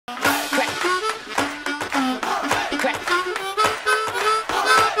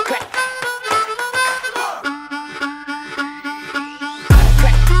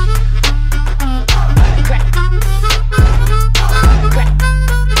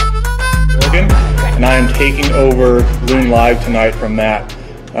I'm taking over Loon Live tonight from Matt.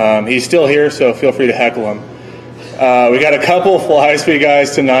 He's still here, so feel free to heckle him. We got a couple of flies for you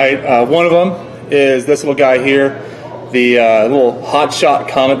guys tonight. One of them is this little guy here, the little hot shot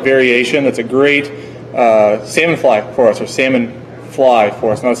Comet variation. That's a great salmon fly for us, or salmon fly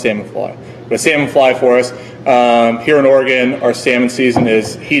for us, not a salmon fly, but a salmon fly for us. Here in Oregon, our salmon season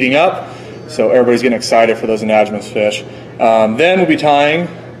is heating up, so everybody's getting excited for those anadromous fish. Then we'll be tying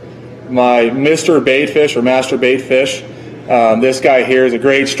my Mr. Baitfish or Master Baitfish. This guy here is a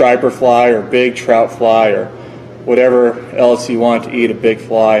great striper fly or big trout fly or whatever else you want to eat a big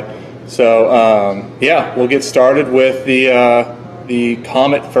fly. So yeah, we'll get started with the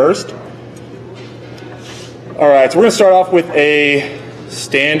Comet first. All right, so we're going to start off with a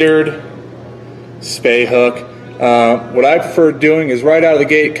standard spay hook. What I prefer doing is right out of the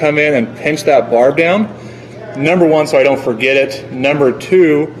gate come in and pinch that barb down. Number one, so I don't forget it. Number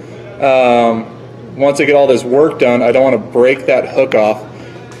two, once I get all this work done, I don't want to break that hook off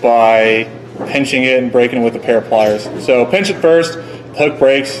by pinching it and breaking it with a pair of pliers. So pinch it first, the hook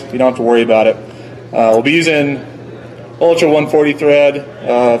breaks, you don't have to worry about it. We'll be using Ultra 140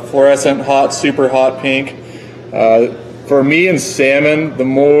 thread, fluorescent hot, super hot pink. For me and salmon, the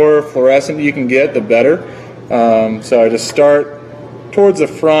more fluorescent you can get, the better. So I just start towards the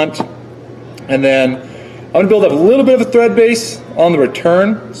front, and then I'm going to build up a little bit of a thread base on the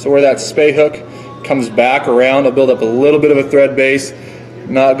return. So where that spay hook comes back around, I'll build up a little bit of a thread base,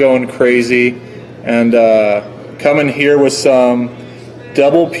 not going crazy, and come in here with some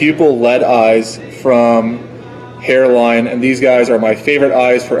double pupil lead eyes from Hairline, and these guys are my favorite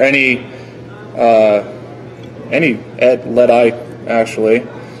eyes for any lead eye, actually.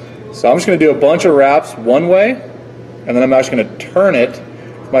 So I'm just going to do a bunch of wraps one way, and then I'm actually going to turn it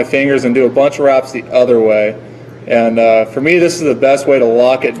with my fingers and do a bunch of wraps the other way. And for me, this is the best way to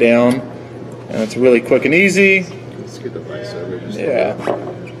lock it down, and it's really quick and easy. Let's get the vice over just yeah.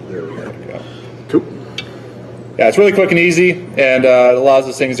 There we go. Cool. Yeah, it's really quick and easy, and it allows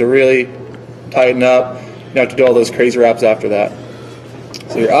those things to really tighten up. You don't have to do all those crazy wraps after that.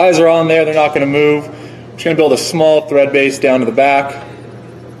 So your eyes are on there, they're not going to move. I'm just going to build a small thread base down to the back.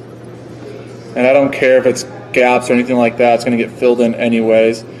 And I don't care if it's gaps or anything like that, it's going to get filled in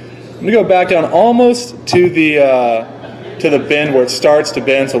anyways. I'm going to go back down almost to the bend where it starts to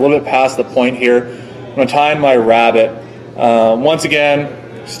bend, so a little bit past the point here. I'm going to tie in my rabbit. Once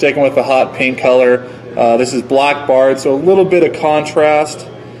again, sticking with the hot pink color. This is black barred, so a little bit of contrast,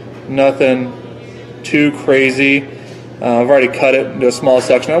 nothing too crazy. I've already cut it into a small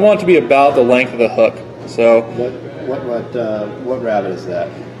section. I want it to be about the length of the hook. So what rabbit is that?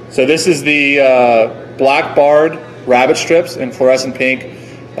 So this is the black barred rabbit strips in fluorescent pink.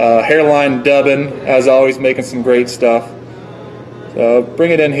 Hairline dubbing, as always, making some great stuff. So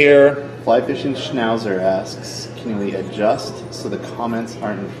bring it in here. Fly Fishing Schnauzer asks, can we adjust so the comments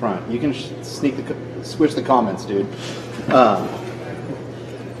aren't in front? You can switch the comments, dude. All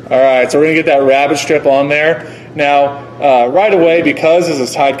right, so we're gonna get that rabbit strip on there. Now, right away, because this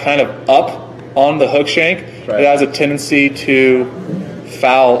is tied kind of up on the hook shank, right, it has a tendency to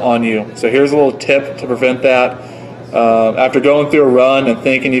foul on you. So here's a little tip to prevent that. After going through a run and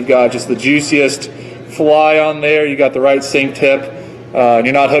thinking you've got just the juiciest fly on there, you got the right sink tip, and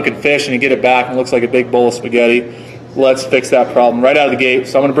you're not hooking fish and you get it back and it looks like a big bowl of spaghetti, let's fix that problem right out of the gate.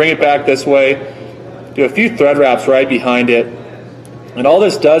 So I'm going to bring it back this way, do a few thread wraps right behind it, and all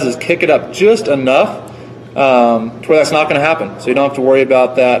this does is kick it up just enough to where that's not going to happen. So you don't have to worry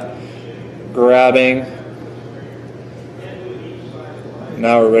about that grabbing.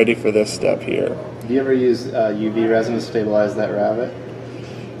 Now we're ready for this step here. Do you ever use UV resin to stabilize that rabbit?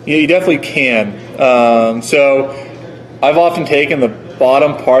 Yeah, you definitely can. So I've often taken the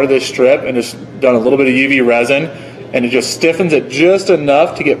bottom part of this strip and just done a little bit of UV resin, and it just stiffens it just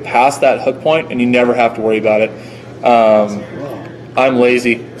enough to get past that hook point, and you never have to worry about it. I'm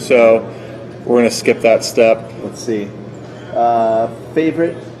lazy, so we're going to skip that step. Let's see.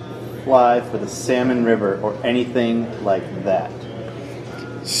 Favorite fly for the Salmon River or anything like that?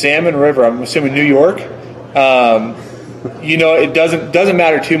 Salmon River, I'm assuming New York. You know, it doesn't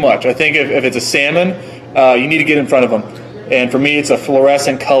matter too much. I think if it's a salmon, you need to get in front of them. And for me, it's a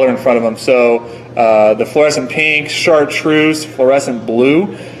fluorescent color in front of them. So the fluorescent pink, chartreuse, fluorescent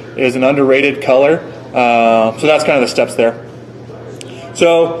blue is an underrated color. So that's kind of the steps there.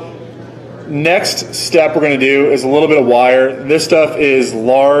 So next step we're going to do is a little bit of wire. This stuff is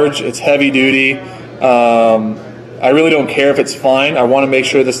large, it's heavy duty. I really don't care if it's fine. I want to make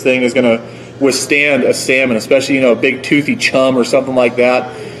sure this thing is going to withstand a salmon, especially, you know, a big toothy chum or something like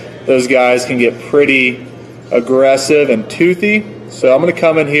that. Those guys can get pretty aggressive and toothy. So I'm going to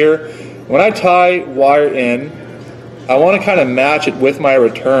come in here When I tie wire in, I want to kind of match it with my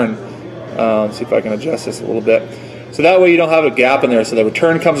return. Let's see if I can adjust this a little bit. So that way you don't have a gap in there. So the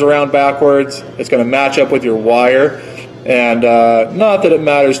return comes around backwards. It's going to match up with your wire. And not that it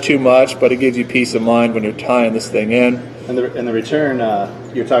matters too much, but it gives you peace of mind when you're tying this thing in. And the return,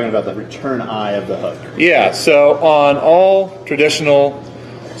 you're talking about the return eye of the hook. Yeah, so on all traditional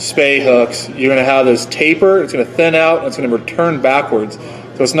spay hooks, you're going to have this taper. It's going to thin out, and it's going to return backwards.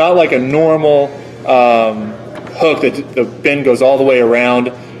 So it's not like a normal hook that the bend goes all the way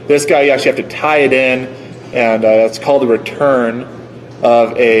around. This guy, you actually have to tie it in, and it's called the return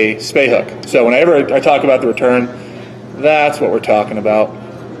of a spay hook. So whenever I talk about the return, that's what we're talking about.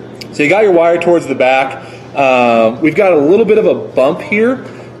 So you got your wire towards the back. We've got a little bit of a bump here,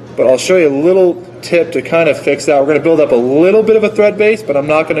 but I'll show you a little tip to kind of fix that. We're going to build up a little bit of a thread base, but I'm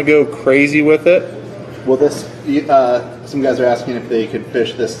not going to go crazy with it. Well, this some guys are asking if they could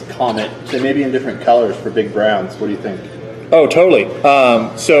fish this Comet. They may be in different colors for big browns. What do you think? Oh, totally.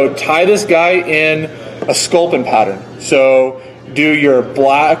 So tie this guy in a sculpin pattern. So do your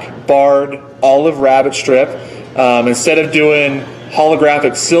black barred olive rabbit strip. Instead of doing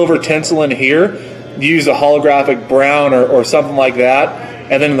holographic silver tinsel in here, use a holographic brown or something like that.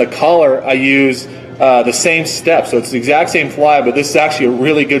 And then in the collar, I use the same step. So it's the exact same fly, but this is actually a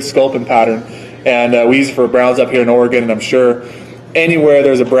really good sculpin pattern. And we use it for browns up here in Oregon, and I'm sure anywhere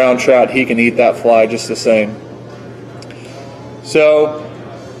there's a brown trout, he can eat that fly just the same. So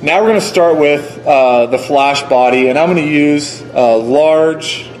now we're going to start with the flash body, and I'm going to use a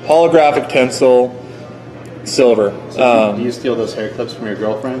large holographic tinsel silver. So do you steal those hair clips from your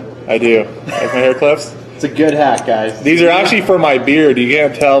girlfriend? I do. Like my hair clips? It's a good hack, guys. These are actually for my beard. You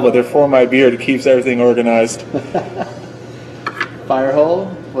can't tell, but they're for my beard. It keeps everything organized.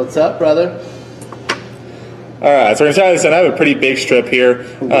 Firehole, what's up, brother? All right, so we're going to try this in. I have a pretty big strip here.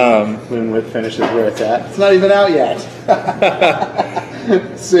 Loon Whip finishes where it's at. It's not even out yet.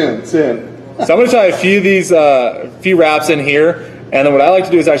 Soon. So I'm going to tie a few of these, few wraps in here, and then what I like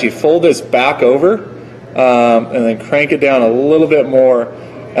to do is actually fold this back over, and then crank it down a little bit more,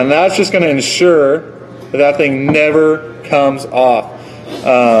 and that's just going to ensure that that thing never comes off.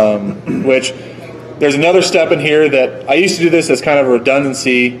 Which there's another step in here that I used to do this as kind of a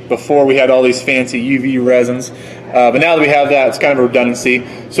redundancy before we had all these fancy UV resins, but now that we have that, it's kind of a redundancy.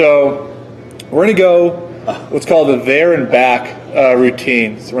 So we're going to go what's called the there and back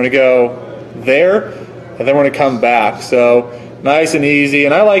routine. So we're going to go there, and then we're going to come back. So nice and easy.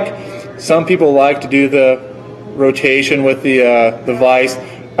 And I like, some people like to do the rotation with the vise.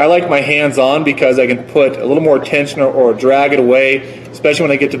 I like my hands on because I can put a little more tension or drag it away, especially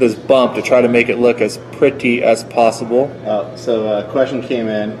when I get to this bump, to try to make it look as pretty as possible. So a question came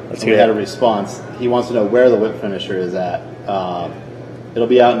in, and we had a response. He wants to know where the whip finisher is at. It'll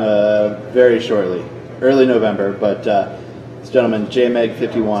be out in very shortly, early November, but this gentleman,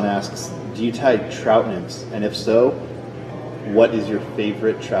 JMeg51, asks, do you tie trout nymphs? And if so, what is your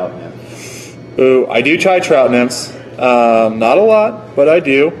favorite trout nymph? Ooh, I do tie trout nymphs. Not a lot, but I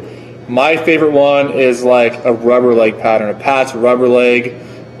do. My favorite one is like a rubber leg pattern, a Pat's rubber leg.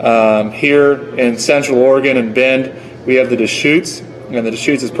 Here in Central Oregon and Bend, we have the Deschutes, and the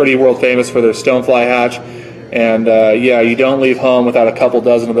Deschutes is pretty world famous for their stonefly hatch. And yeah, you don't leave home without a couple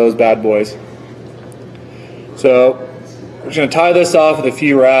dozen of those bad boys. So we're just going to tie this off with a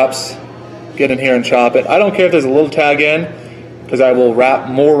few wraps, get in here and chop it. I don't care if there's a little tag in, because I will wrap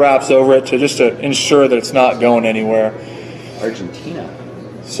more wraps over it to ensure that it's not going anywhere. Argentina.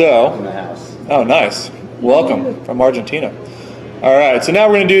 So, in the house. Oh, nice. Welcome from Argentina. All right, so now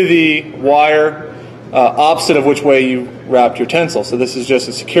we're going to do the wire opposite of which way you wrapped your tinsel. So this is just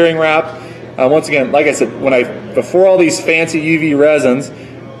a securing wrap. Once again, like I said, before all these fancy UV resins,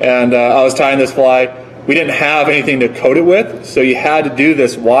 and I was tying this fly, we didn't have anything to coat it with, so you had to do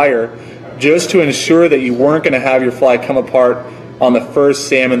this wire just to ensure that you weren't going to have your fly come apart on the first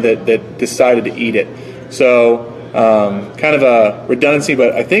salmon that decided to eat it. So kind of a redundancy,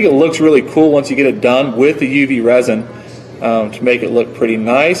 but I think it looks really cool once you get it done with the UV resin to make it look pretty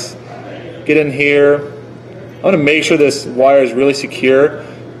nice. Get in here. I want to make sure this wire is really secure,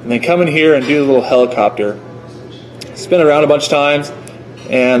 and then come in here and do the little helicopter. Spin around a bunch of times,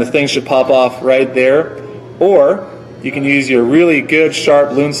 and the thing should pop off right there. Or you can use your really good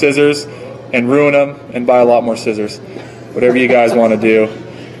sharp Loon scissors and ruin them and buy a lot more scissors. Whatever you guys want to do.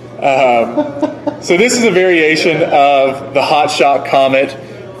 So this is a variation of the Hot Shot Comet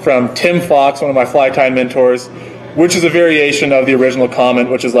from Tim Fox, one of my fly tying mentors, which is a variation of the original Comet,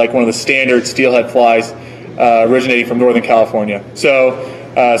 which is like one of the standard steelhead flies originating from Northern California. So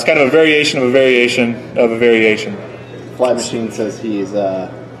it's kind of a variation of a variation of a variation. Fly Machine says he's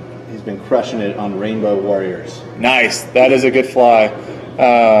he's been crushing it on Rainbow Warriors. Nice. That is a good fly.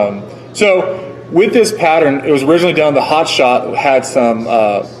 So with this pattern, it was originally done, the Hot Shot had some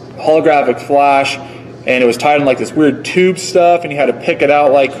holographic flash, and it was tied in like this weird tube stuff, and you had to pick it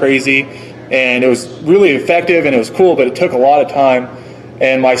out like crazy, and it was really effective and it was cool, but it took a lot of time.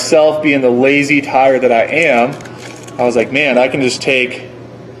 And myself being the lazy tire that I am, I was like, man, I can just take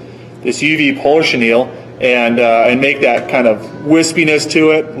this UV polar chenille and make that kind of wispiness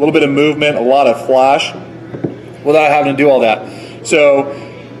to it, a little bit of movement, a lot of flash, without having to do all that. So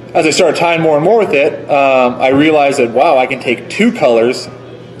as I started tying more and more with it, I realized that, wow, I can take two colors,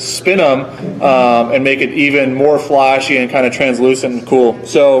 spin them, and make it even more flashy and kind of translucent and cool.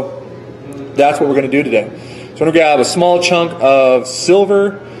 So that's what we're going to do today. So I'm going to grab a small chunk of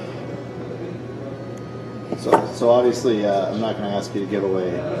silver. So obviously, I'm not going to ask you to give away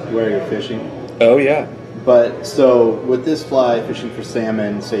where you're fishing. Oh, yeah. But so with this fly, fishing for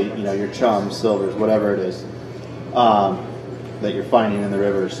salmon, say, you know, your chums, silvers, whatever it is, that you're finding in the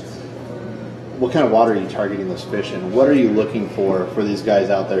rivers, what kind of water are you targeting those fish in? What are you looking for these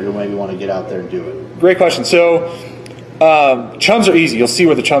guys out there who maybe want to get out there and do it? Great question. So chums are easy. You'll see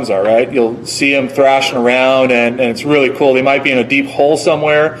where the chums are, right? You'll see them thrashing around, and it's really cool. They might be in a deep hole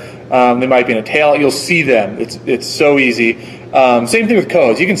somewhere. They might be in a tail. You'll see them. It's so easy. Same thing with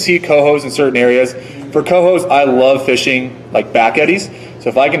cohos. You can see cohos in certain areas. For cohos, I love fishing like back eddies. So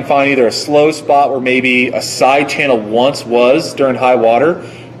if I can find either a slow spot where maybe a side channel once was during high water,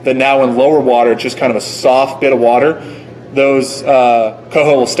 then now in lower water it's just kind of a soft bit of water, those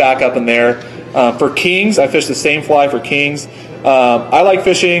coho will stack up in there. For kings, I fish the same fly for kings. I like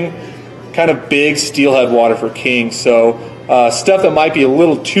fishing kind of big steelhead water for kings. So stuff that might be a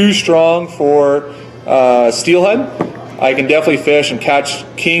little too strong for steelhead, I can definitely fish and catch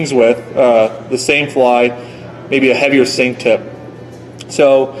kings with the same fly, maybe a heavier sink tip.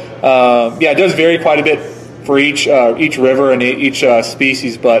 So yeah, it does vary quite a bit for each river and each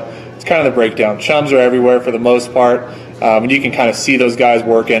species, but it's kind of the breakdown. Chums are everywhere for the most part, and you can kind of see those guys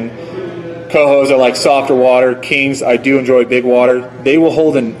working. Cohos are like softer water. Kings, I do enjoy big water. They will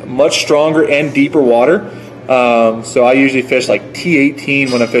hold in much stronger and deeper water. So I usually fish like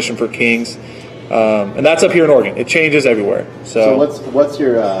T18 when I'm fishing for kings. And that's up here in Oregon. It changes everywhere. So what's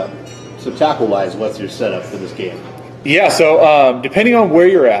your so tackle wise? What's your setup for this game? Yeah, so depending on where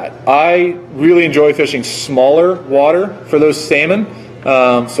you're at, I really enjoy fishing smaller water for those salmon.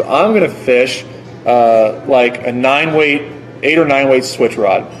 So I'm going to fish like a 8 or 9 weight switch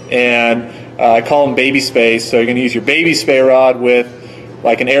rod, and I call them baby spays. So you're going to use your baby spay rod with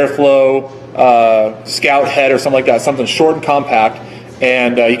like an airflow scout head or something like that, something short and compact.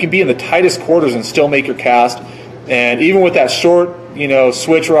 And you can be in the tightest quarters and still make your cast. And even with that short,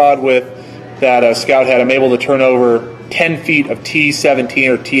 switch rod with that scout head, I'm able to turn over 10 feet of T17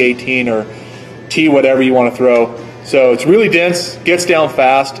 or T18 or T whatever you want to throw. So it's really dense, gets down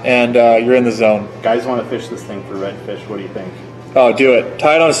fast, and you're in the zone. Guys want to fish this thing for redfish. What do you think? Oh, do it.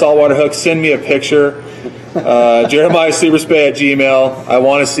 Tie it on a saltwater hook. Send me a picture. Jeremiah Superspay at Gmail. I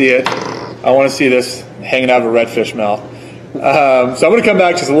want to see it. I want to see this hanging out of a redfish mouth. So I'm going to come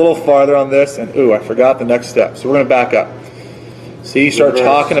back just a little farther on this, and ooh, I forgot the next step. So we're going to back up. See, you start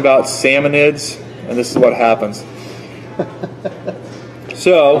talking about salmonids, and this is what happens.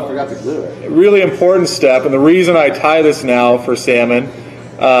 So, I forgot to glue it. A really important step, and the reason I tie this now for salmon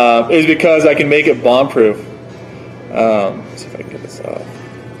is because I can make it bomb-proof. Let's see if I can get this off.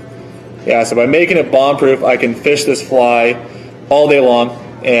 Yeah, so by making it bomb-proof, I can fish this fly all day long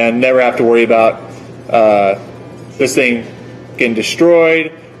and never have to worry about this thing getting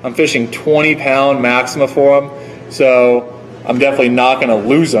destroyed. I'm fishing 20-pound maxima for them, so I'm definitely not going to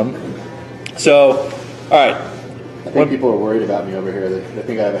lose them. So, all right. I think people are worried about me over here. They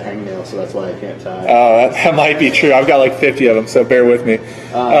think I have a hangnail, so that's why I can't tie. That might be true. I've got like 50 of them, so bear with me.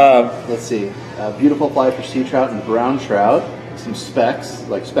 Let's see. Beautiful fly for sea trout and brown trout. Some specks,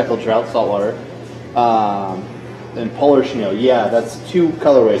 like speckled trout, saltwater. And polar chenille. Yeah, that's 2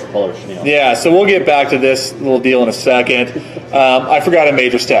 colorways of polar chenille. Yeah, so we'll get back to this little deal in a second. I forgot a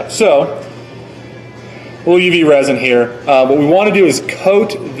major step. So, a little UV resin here. What we want to do is coat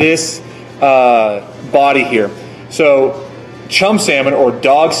this body here. So chum salmon, or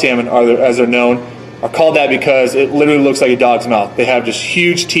dog salmon as they're known, are called that because it literally looks like a dog's mouth. They have just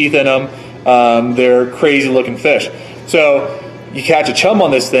huge teeth in them. They're crazy looking fish. So you catch a chum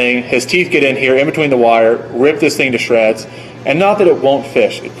on this thing, his teeth get in here in between the wire, rip this thing to shreds, and not that it won't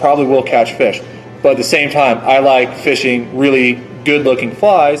fish. It probably will catch fish. But at the same time, I like fishing really good looking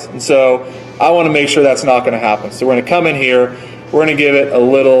flies, and so I want to make sure that's not going to happen. So we're going to come in here, we're going to give it a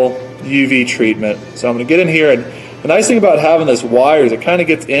little UV treatment. So I'm going to get in here, and The nice thing about having this wire is it kind of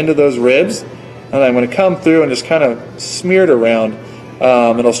gets into those ribs, and I'm going to come through and just kind of smear it around.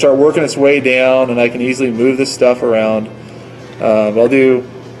 It'll start working its way down, and I can easily move this stuff around. I'll do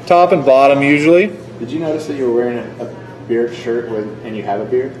top and bottom usually. Did you notice that you were wearing a beard shirt and you have a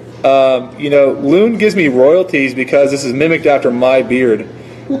beard? You know, Loon gives me royalties because this is mimicked after my beard.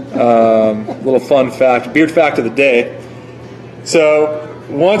 Little fun fact, beard fact of the day. So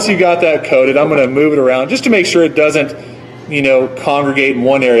once you got that coated, I'm going to move it around just to make sure it doesn't, you know, congregate in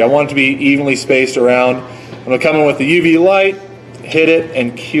one area. I want it to be evenly spaced around. I'm going to come in with the UV light, hit it,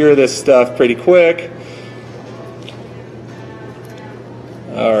 and cure this stuff pretty quick.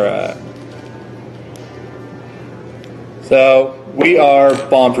 All right. So we are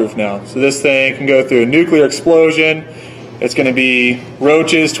bomb-proof now. So this thing can go through a nuclear explosion. It's going to be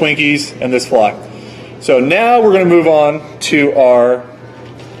roaches, Twinkies, and this fly. So now we're going to move on to our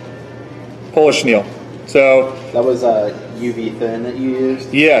Polish chenille. So that was UV thin that you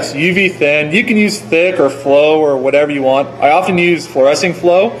used? Yes, UV thin. You can use thick or flow or whatever you want. I often use fluorescing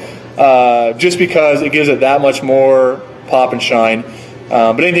flow just because it gives it that much more pop and shine.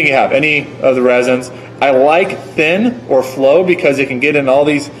 But anything you have, any of the resins. I like thin or flow because it can get in all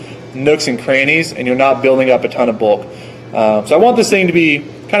these nooks and crannies and you're not building up a ton of bulk. So I want this thing to be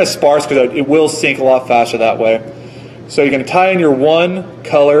kind of sparse because it will sink a lot faster that way. So you're going to tie in your one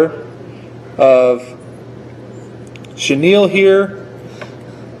color of chenille here,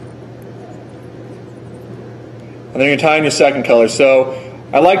 and then you're going to tie in your second color. So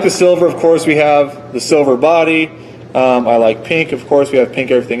I like the silver, of course we have the silver body. I like pink, of course we have pink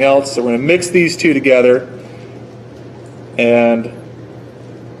everything else. So we're going to mix these two together and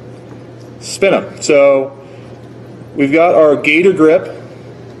spin them. So we've got our gator grip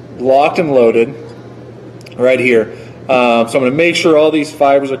locked and loaded right here. So I'm going to make sure all these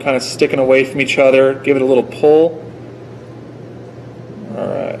fibers are kind of sticking away from each other. Give it a little pull. All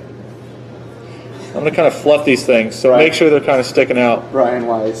right. I'm going to kind of fluff these things, so make sure they're kind of sticking out. Brian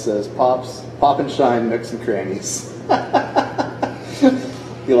Wise says, pop and shine, nooks and crannies.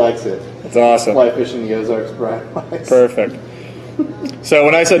 He likes it. That's awesome. Fly fishing the Ozarks, Brian Wise. Perfect. So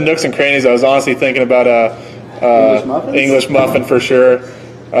when I said nooks and crannies, I was honestly thinking about English muffin for sure.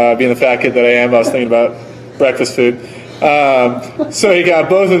 Being the fat kid that I am, I was thinking about breakfast food. So you got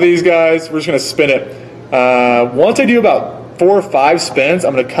both of these guys. We're just going to spin it. Once I do about 4 or 5 spins,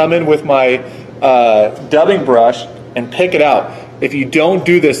 I'm going to come in with my dubbing brush and pick it out. If you don't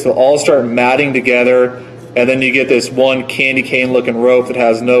do this, they'll all start matting together, and then you get this one candy cane looking rope that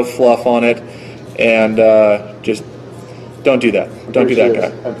has no fluff on it, and just don't do that. Don't do that,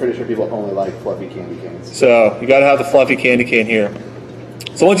 guy. I'm pretty sure people only like fluffy candy canes. So you got to have the fluffy candy cane here.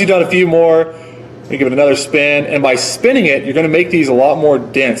 So once you've done a few more, you give it another spin, and by spinning it, you're going to make these a lot more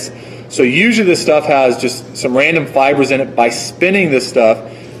dense. So usually this stuff has just some random fibers in it. By spinning this stuff,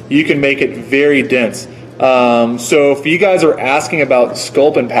 you can make it very dense. So if you guys are asking about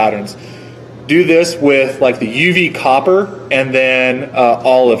sculpin patterns, do this with like the UV copper and then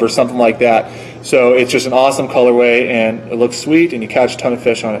olive or something like that. So it's just an awesome colorway and it looks sweet and you catch a ton of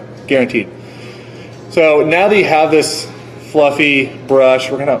fish on it, guaranteed. So now that you have this fluffy brush,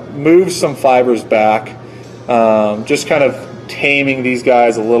 we're going to move some fibers back, just kind of taming these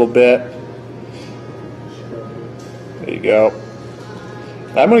guys a little bit. There you go.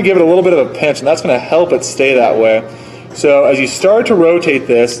 I'm going to give it a little bit of a pinch, and that's going to help it stay that way. So as you start to rotate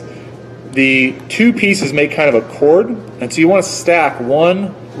this, the two pieces make kind of a cord, and so you want to stack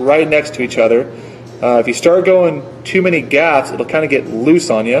one right next to each other. If you start going too many gaps, it'll kind of get loose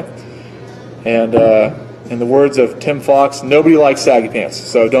on you. And in the words of Tim Fox, nobody likes saggy pants,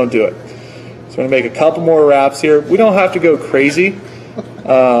 so don't do it. So I'm going to make a couple more wraps here. We don't have to go crazy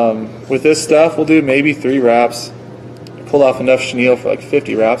with this stuff. We'll do maybe 3 wraps. Pull off enough chenille for like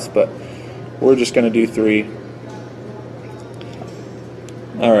 50 wraps, but we're just going to do 3.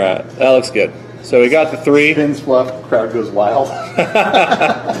 All right, that looks good. So we got the 3. Spins fluff, crowd goes wild.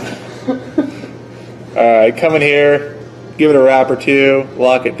 All right, come in here, give it a wrap or 2,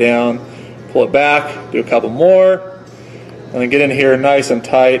 lock it down, pull it back, do a couple more, and then get in here nice and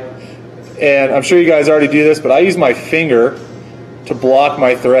tight. And I'm sure you guys already do this, but I use my finger to block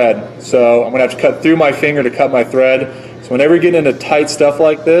my thread. So I'm going to have to cut through my finger to cut my thread. So whenever you get into tight stuff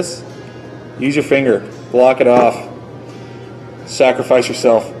like this, use your finger, block it off, sacrifice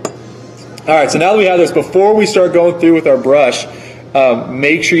yourself. All right, so now that we have this, before we start going through with our brush,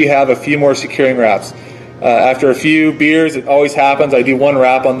 make sure you have a few more securing wraps. After a few beers, it always happens, I do 1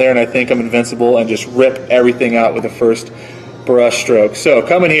 wrap on there and I think I'm invincible and just rip everything out with the first brush stroke. So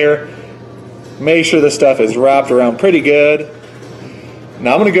come in here, make sure this stuff is wrapped around pretty good.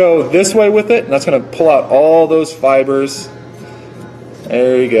 Now I'm going to go this way with it, and that's going to pull out all those fibers.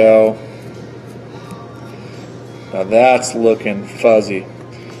 There you go. Now that's looking fuzzy.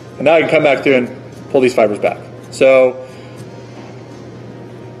 And now I can come back through and pull these fibers back. So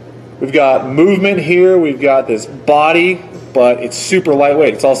we've got movement here, we've got this body, but it's super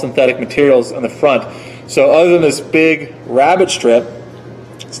lightweight. It's all synthetic materials on the front. So other than this big rabbit strip,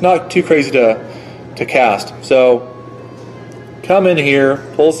 it's not too crazy to cast. So come in here,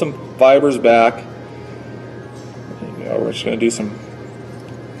 pull some fibers back. There you go. We're just going to do some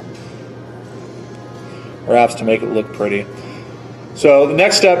wraps to make it look pretty. So the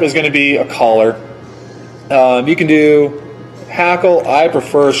next step is going to be a collar. You can do hackle. I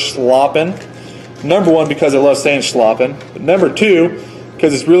prefer schloppen. Number one, because I love saying schloppen. But number two,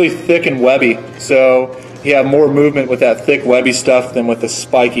 because it's really thick and webby. So you have more movement with that thick webby stuff than with the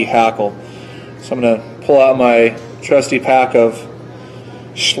spiky hackle. So I'm going to pull out my trusty pack of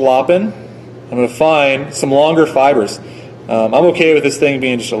schloppen. I'm going to find some longer fibers. I'm okay with this thing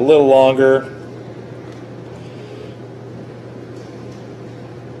being just a little longer.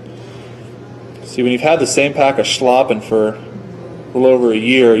 See, when you've had the same pack of schloppen for a little over a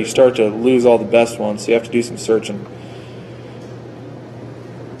year, you start to lose all the best ones, so you have to do some searching.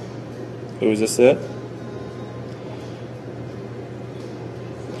 Oh, is this it?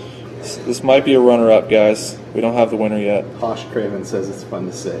 This might be a runner-up, guys. We don't have the winner yet. Posh Craven says it's fun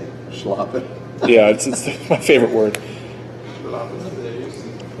to say. Schloppen. Yeah, it's my favorite word.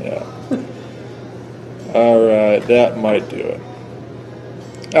 Yeah. All right, that might do it.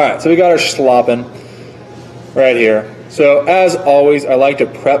 All right, so we got our schloppen right here. So as always, I like to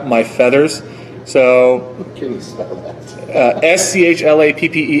prep my feathers. So can you spell that?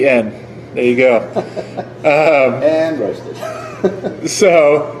 SCHLAPPEN. There you go. And roasted.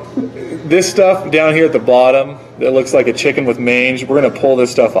 So this stuff down here at the bottom that looks like a chicken with mange, we're going to pull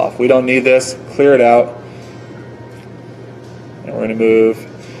this stuff off. We don't need this. Clear it out. And we're going to move.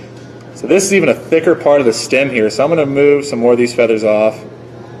 So this is even a thicker part of the stem here. So I'm going to move some more of these feathers off.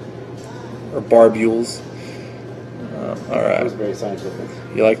 Or barbules. All right. That was very scientific.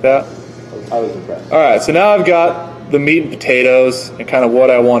 You like that? I was impressed. All right, so now I've got the meat and potatoes and kind of what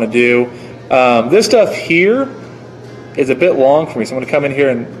I want to do. This stuff here is a bit long for me, so I'm going to come in here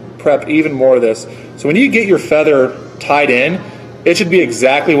and prep even more of this. So when you get your feather tied in, it should be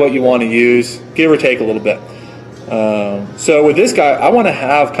exactly what you want to use, give or take a little bit. So with this guy, I want to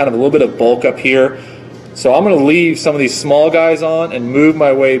have kind of a little bit of bulk up here. So I'm going to leave some of these small guys on and move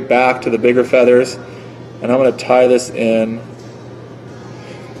my way back to the bigger feathers. And I'm going to tie this in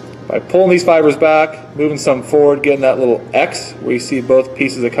by pulling these fibers back, moving some forward, getting that little X where you see both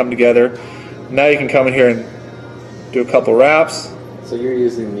pieces that come together. Now you can come in here and do a couple wraps. So you're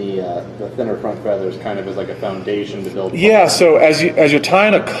using the thinner front feathers kind of as like a foundation to build. Yeah, so as you're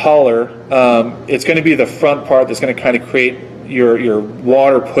tying a collar, it's going to be the front part that's going to kind of create your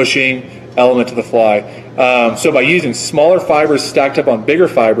water pushing element to the fly. So by using smaller fibers stacked up on bigger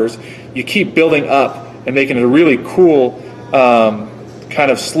fibers, you keep building up and making it a really cool kind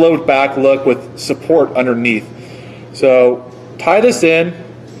of slowed back look with support underneath. So tie this in,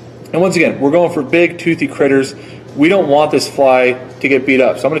 and once again, we're going for big toothy critters. We don't want this fly to get beat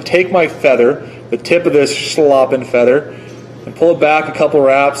up. So I'm going to take my feather, the tip of this schloppen feather, and pull it back a couple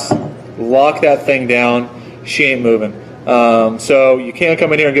wraps, lock that thing down. She ain't moving. So you can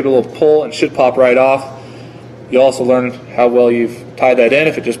come in here and give it a little pull and it should pop right off. You also learn how well you've tied that in.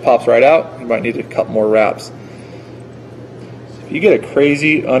 If it just pops right out, you might need a couple more wraps. If you get a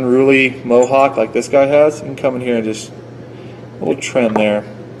crazy, unruly mohawk like this guy has, you can come in here and just a little trim there.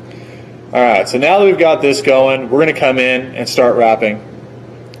 All right, so now that we've got this going, we're going to come in and start wrapping.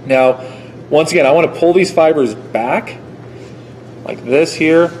 Now, once again, I want to pull these fibers back like this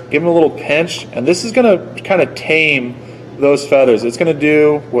here, give them a little pinch, and this is going to kind of tame those feathers. It's going to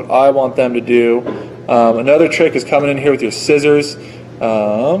do what I want them to do. Another trick is coming in here with your scissors.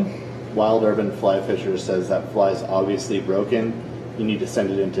 Wild Urban Fly Fisher says that fly's obviously broken. You need to send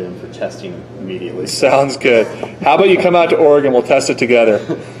it into him for testing immediately. Sounds good. How about you come out to Oregon, we'll test it together.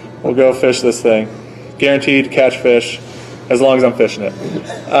 We'll go fish this thing. Guaranteed to catch fish, as long as I'm fishing it.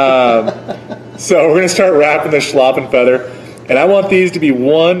 So we're going to start wrapping this schloppen feather. And I want these to be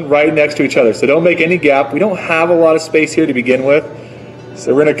one right next to each other. So don't make any gap. We don't have a lot of space here to begin with.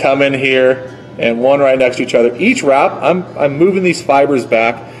 So we're going to come in here and one right next to each other. Each wrap, I'm moving these fibers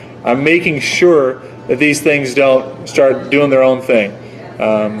back. I'm making sure that these things don't start doing their own thing.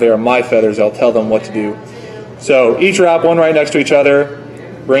 They are my feathers. I'll tell them what to do. So each wrap, one right next to each other,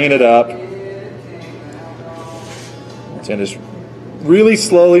 bringing it up. And just really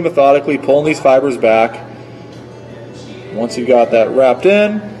slowly, methodically pulling these fibers back. Once you got that wrapped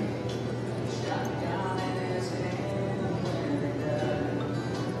in,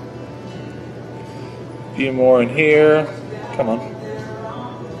 a few more in here. Come on.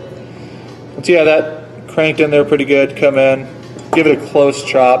 Once you have that cranked in there pretty good, come in, give it a close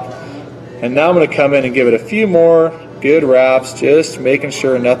chop. And now I'm going to come in and give it a few more good wraps, just making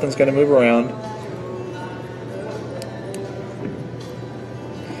sure nothing's going to move around.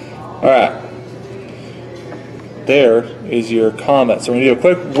 All right. There is your Comet. So we're going to do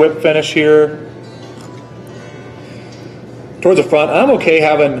a quick whip finish here towards the front. I'm okay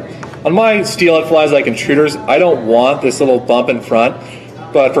having, on my steelhead flies like intruders, I don't want this little bump in front.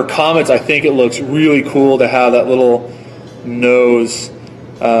 But for Comets, I think it looks really cool to have that little nose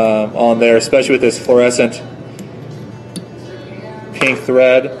on there, especially with this fluorescent pink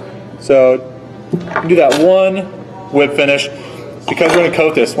thread. So do that one whip finish because we're going to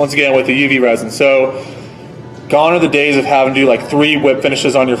coat this once again with the UV resin. So gone are the days of having to do like 3 whip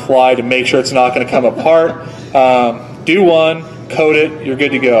finishes on your fly to make sure it's not going to come apart. Do one, coat it, you're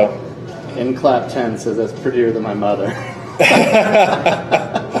good to go. In clap 10 says that's prettier than my mother.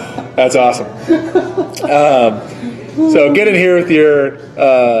 That's awesome. So get in here with your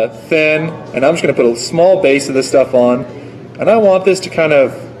thin, and I'm just going to put a small base of this stuff on, and I want this to kind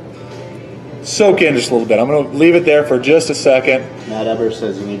of soak in just a little bit. I'm going to leave it there for just a second. Matt Ever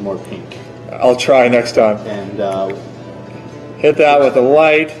says you need more pink. I'll try next time. And hit that with a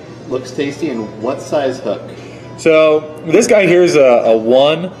light. Looks tasty. And what size hook? So this guy here is a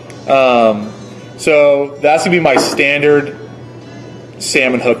 1. So that's going to be my standard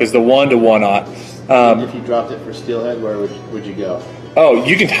salmon hook, is the 1 to 1/0. If you dropped it for steelhead, where would you go? Oh,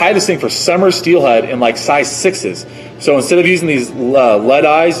 you can tie this thing for summer steelhead in like size 6s. So instead of using these lead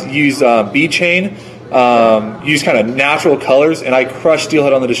eyes, use bead chain, use kind of natural colors, and I crush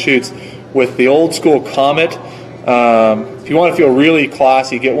steelhead on the Deschutes with the old school Comet. If you want to feel really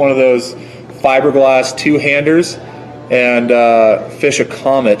classy, get one of those fiberglass 2-handers and fish a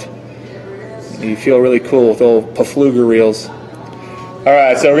Comet. You feel really cool with old Pafluger reels. All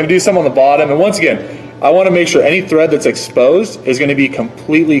right, so we're going to do some on the bottom, and once again, I want to make sure any thread that's exposed is going to be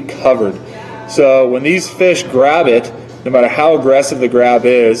completely covered. So when these fish grab it, no matter how aggressive the grab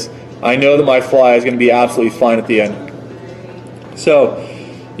is, I know that my fly is going to be absolutely fine at the end. So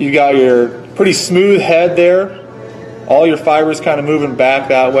you got your pretty smooth head there, all your fibers kind of moving back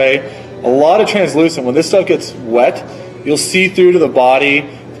that way. A lot of translucent. When this stuff gets wet, you'll see through to the body.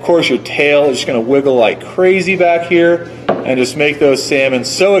 Of course, your tail is just going to wiggle like crazy back here and just make those salmon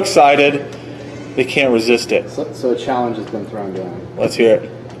so excited they can't resist it. So a challenge has been thrown down. Let's hear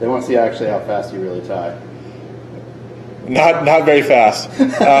it. They want to see actually how fast you really tie. Not very fast.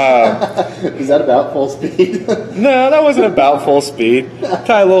 Is that about full speed? No, that wasn't about full speed.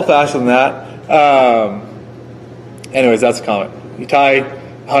 Tie a little faster than that. Anyways, that's a Comet. You tie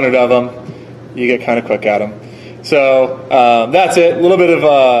 100 of them, you get kind of quick at them. So that's it. A little bit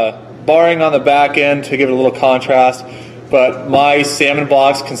of barring on the back end to give it a little contrast. But my salmon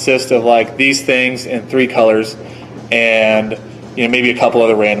box consists of like these things in 3 colors, and maybe a couple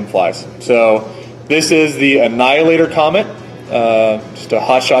other random flies. So this is the Annihilator Comet, just a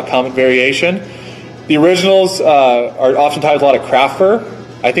hotshot Comet variation. The originals are often tied with a lot of craft fur.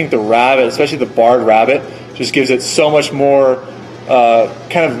 I think the rabbit, especially the barred rabbit, just gives it so much more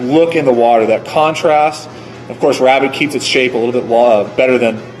kind of look in the water, that contrast. Of course, rabbit keeps its shape a little bit better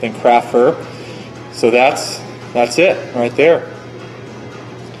than craft fur. So that's it right there.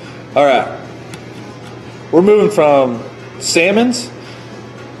 All right, we're moving from salmons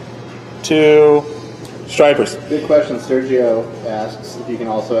to stripers. Good question. Sergio asks if you can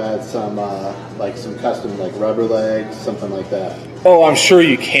also add some like some custom like rubber legs, something like that. Oh, I'm sure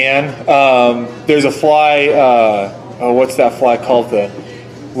you can. There's a fly. What's that fly called? The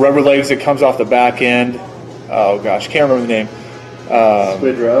rubber legs that comes off the back end. Oh gosh, can't remember the name.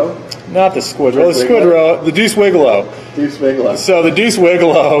 Squid roe? Not the squid roe. The squid roe. The Deuce Wiggalo. Deuce Wiggalo. So the Deuce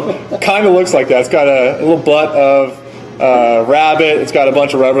Wiggalo kind of looks like that. It's got a little butt of rabbit. It's got a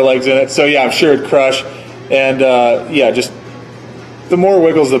bunch of rubber legs in it. So yeah, I'm sure it'd crush. And yeah, just the more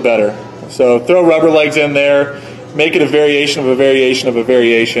wiggles, the better. So throw rubber legs in there. Make it a variation of a variation of a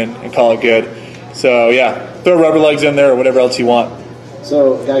variation, and call it good. So yeah, throw rubber legs in there or whatever else you want.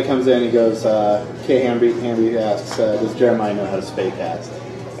 So a guy comes in, he goes, K. Hamby asks, does Jeremiah know how to spay cast?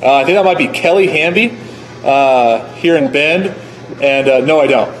 I think that might be Kelly Hamby here in Bend. And no, I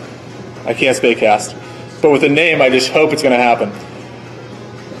don't. I can't spay cast. But with the name, I just hope it's going to happen.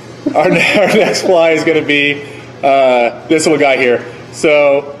 Our next fly is going to be this little guy here.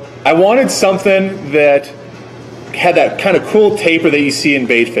 So I wanted something that had that kind of cool taper that you see in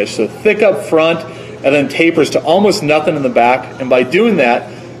baitfish. So thick up front and then tapers to almost nothing in the back. And by doing that,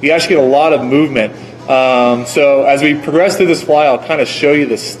 you actually get a lot of movement. So as we progress through this fly, I'll kind of show you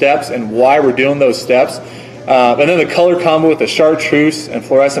the steps and why we're doing those steps. And then the color combo with the chartreuse and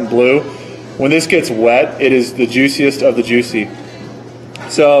fluorescent blue. When this gets wet, it is the juiciest of the juicy.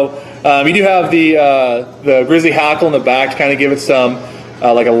 So you do have the grizzly hackle in the back to kind of give it some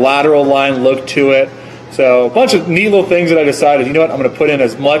like a lateral line look to it. So a bunch of neat little things that I decided, you know what, I'm going to put in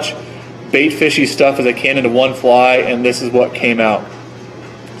as much bait fishy stuff as I can into one fly, and this is what came out.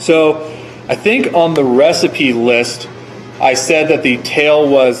 So I think on the recipe list, I said that the tail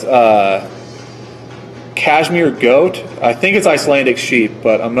was cashmere goat. I think it's Icelandic sheep,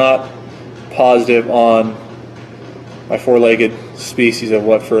 but I'm not positive on my four-legged species of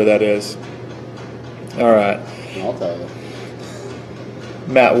what fur that is. All right. I'll tell you.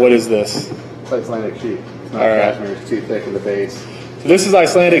 Matt, what is this? It's Icelandic sheep. It's not cashmere. It's too thick in the base. So this is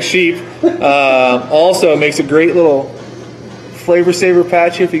Icelandic sheep. Also makes a great little flavor saver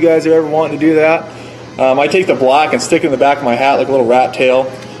patch if you guys are ever wanting to do that. I take the black and stick it in the back of my hat like a little rat tail.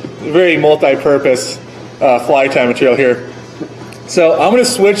 Very multi-purpose fly tie material here. So I'm going to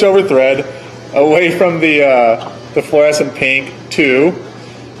switch over thread away from the fluorescent pink to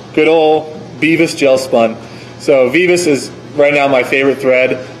good old Beavis gel spun. So Beavis is right now my favorite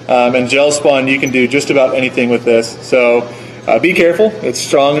thread, and gel spun you can do just about anything with this. So be careful, it's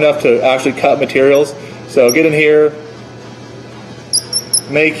strong enough to actually cut materials. So get in here,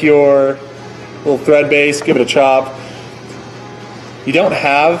 make your little thread base, give it a chop. You don't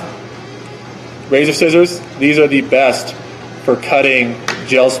have razor scissors, these are the best for cutting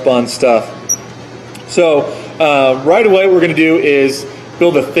gel spun stuff. So right away what we're going to do is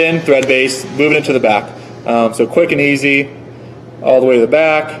build a thin thread base, moving it to the back. So quick and easy, all the way to the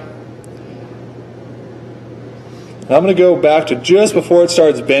back. Now I'm going to go back to just before it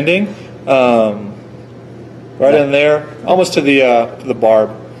starts bending, right in there, almost to the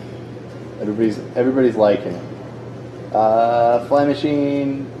barb. Everybody's liking it. Fly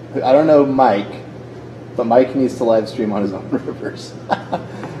machine. I don't know Mike, but Mike needs to live stream on his own rivers.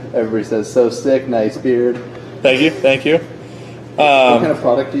 Everybody says so sick, nice beard. Thank you, thank you. What kind of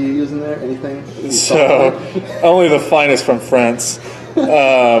product do you use in there? Anything? So only the finest from France.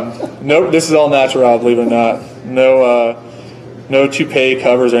 Nope, this is all natural, believe it or not. No toupee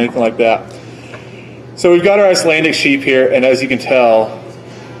covers or anything like that. So we've got our Icelandic sheep here, and as you can tell,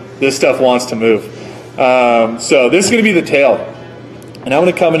 this stuff wants to move. So this is going to be the tail, and I'm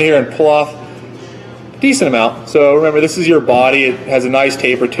going to come in here and pull off a decent amount. So remember, this is your body. It has a nice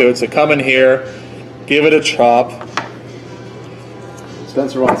taper to it. So come in here, give it a chop.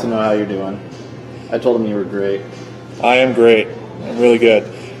 Spencer wants to know how you're doing. I told him you were great. I am great. I'm really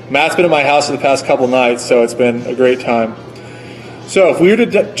good. Matt's been at my house for the past couple nights, so it's been a great time. So if we were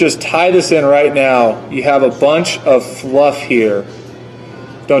to just tie this in right now, you have a bunch of fluff here.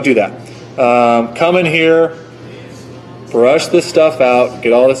 Don't do that. Come in here, brush this stuff out,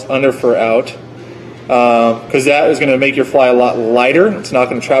 get all this underfur out, because that is going to make your fly a lot lighter. It's not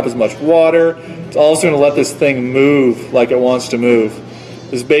going to trap as much water. It's also going to let this thing move like it wants to move.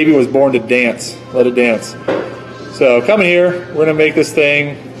 This baby was born to dance. Let it dance. So come in here. We're going to make this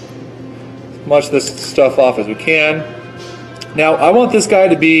thing as much of this stuff off as we can. Now I want this guy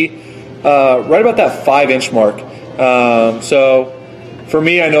to be right about that 5-inch mark. So for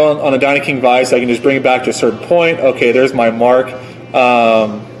me, I know on a Dyna King vise, I can just bring it back to a certain point. Okay, there's my mark,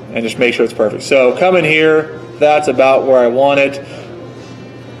 and just make sure it's perfect. So come in here. That's about where I want it.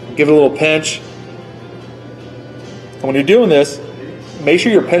 Give it a little pinch. And when you're doing this, make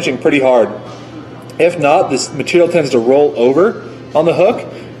sure you're pinching pretty hard. If not, this material tends to roll over on the hook.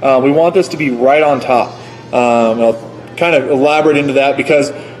 We want this to be right on top. I'll kind of elaborate into that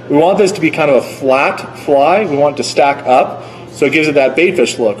because we want this to be kind of a flat fly. We want it to stack up, so it gives it that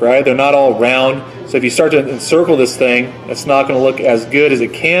baitfish look, right? They're not all round. So if you start to encircle this thing, it's not going to look as good as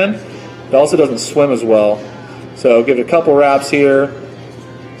it can. It also doesn't swim as well. So give it a couple wraps here.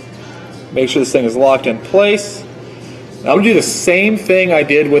 Make sure this thing is locked in place. Now I'm going to do the same thing I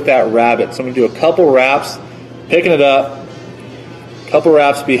did with that rabbit. So I'm going to do a couple wraps, picking it up, a couple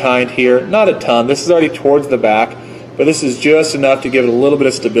wraps behind here. Not a ton. This is already towards the back, but this is just enough to give it a little bit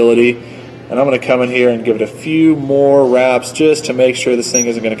of stability. And I'm going to come in here and give it a few more wraps just to make sure this thing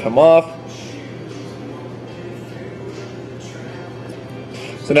isn't going to come off.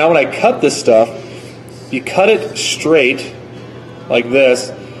 So now when I cut this stuff, you cut it straight like this,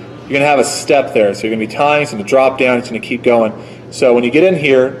 you're going to have a step there. So you're going to be tying, it's going to drop down, it's going to keep going. So when you get in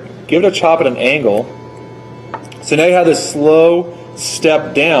here, give it a chop at an angle. So now you have this slow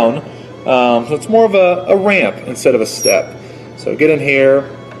step down. So it's more of a ramp instead of a step. So get in here,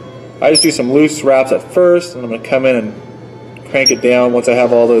 I just do some loose wraps at first, and I'm going to come in and crank it down once I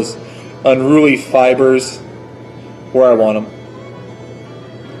have all those unruly fibers where I want them.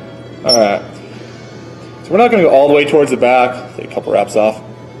 Alright, so we're not going to go all the way towards the back, take a couple wraps off,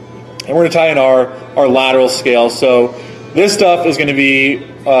 and we're going to tie in our lateral scale. So this stuff is going to be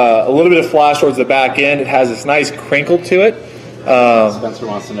a little bit of flash towards the back end. It has this nice crinkle to it. Spencer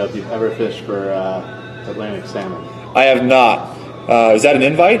wants to know if you've ever fished for Atlantic salmon. I have not. Is that an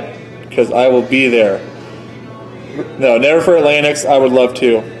invite? Because I will be there. No, never for Atlantics. I would love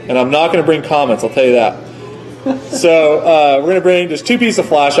to. And I'm not going to bring Comets, I'll tell you that. So we're going to bring just 2 pieces of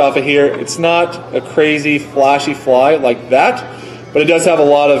flash off of here. It's not a crazy flashy fly like that, but it does have a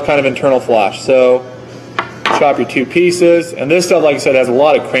lot of kind of internal flash. So chop your 2 pieces. And this stuff, like I said, has a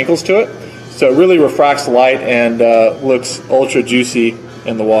lot of crinkles to it. So it really refracts light and looks ultra juicy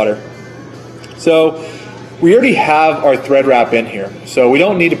in the water. So we already have our thread wrap in here. So we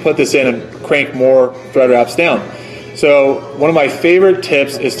don't need to put this in and crank more thread wraps down. So one of my favorite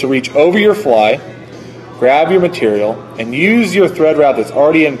tips is to reach over your fly, grab your material, and use your thread wrap that's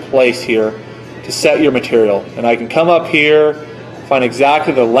already in place here to set your material. And I can come up here, find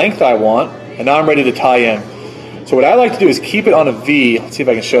exactly the length I want, and now I'm ready to tie in. So what I like to do is keep it on a V. Let's see if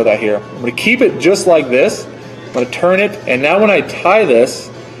I can show that here. I'm going to keep it just like this. I'm going to turn it, and now when I tie this,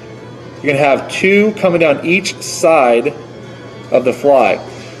 you're going to have 2 coming down each side of the fly.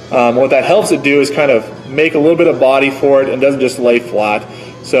 What that helps it do is kind of make a little bit of body for it and doesn't just lay flat.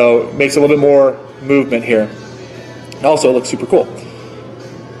 So it makes a little bit more movement here. And also it looks super cool.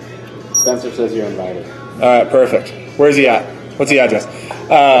 Spencer says you're invited. All right, perfect. Where's he at? What's the address?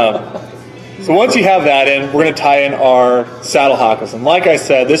 So once you have that in, we're going to tie in our saddle hackles. And like I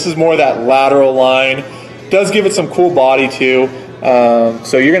said, this is more that lateral line. It does give it some cool body too.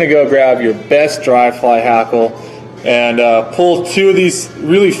 So you're going to go grab your best dry fly hackle and pull 2 of these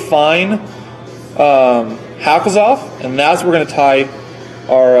really fine hackles off, and that's what we're going to tie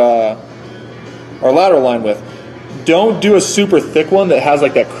our lateral line with. Don't do a super thick one that has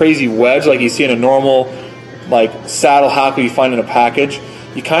like that crazy wedge like you see in a normal like saddle hackle you find in a package.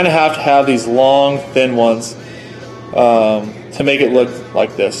 You kind of have to have these long, thin ones to make it look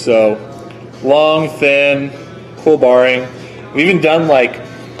like this. So long, thin, cool barring. We've even done like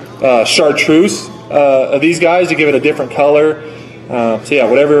chartreuse of these guys to give it a different color. So yeah,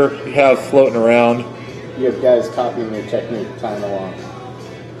 whatever you have floating around. You have guys copying your technique, tying along.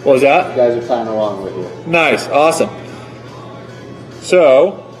 What was that? You guys are tying along with you. Nice, awesome.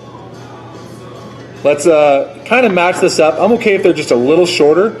 So let's kind of match this up. I'm okay if they're just a little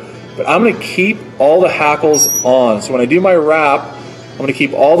shorter, but I'm going to keep all the hackles on. So when I do my wrap, I'm going to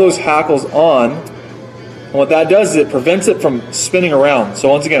keep all those hackles on. And what that does is it prevents it from spinning around. So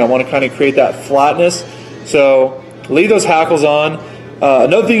once again, I want to kind of create that flatness. So leave those hackles on.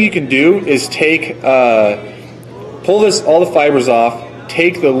 Another thing you can do is take, pull all the fibers off,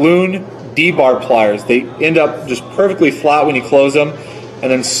 take the Loon D-bar pliers. They end up just perfectly flat when you close them,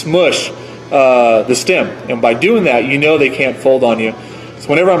 and then smush the stem. And by doing that, you know they can't fold on you. So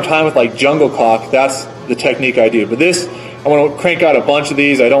whenever I'm tying with like jungle cock, that's the technique I do. But this, I want to crank out a bunch of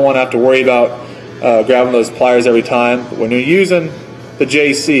these. I don't want to have to worry about grabbing those pliers every time. But when you're using the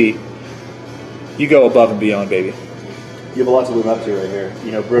JC, you go above and beyond, baby. You have a lot to live up to right here.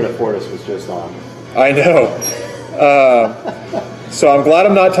 You know, Britta Fortis was just on. I know. So I'm glad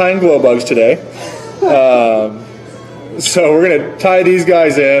I'm not tying glow bugs today. So we're going to tie these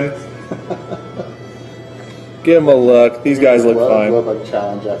guys in. Give them a look. These guys look fine. Glow bug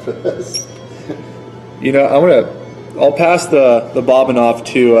challenge after this. You know, I'll pass the bobbin off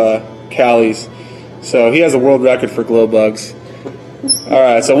to Callie's. So he has a world record for glow bugs. All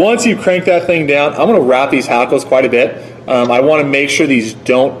right, so once you crank that thing down, I'm going to wrap these hackles quite a bit. I want to make sure these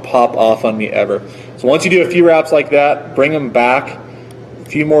don't pop off on me ever. So once you do a few wraps like that, bring them back, a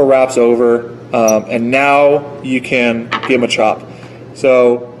few more wraps over, and now you can give them a chop.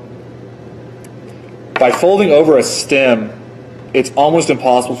 So by folding over a stem, it's almost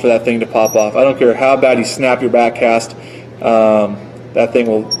impossible for that thing to pop off. I don't care how bad you snap your back cast, that thing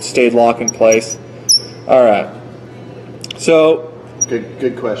will stay locked in place. All right. So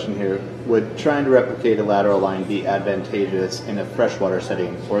good question here. Would trying to replicate a lateral line be advantageous in a freshwater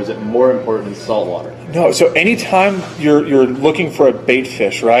setting, or is it more important in saltwater? No, so anytime you're looking for a bait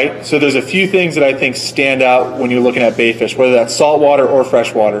fish, right? So there's a few things that I think stand out when you're looking at bait fish, whether that's saltwater or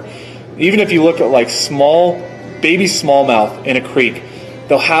freshwater. Even if you look at like baby smallmouth in a creek,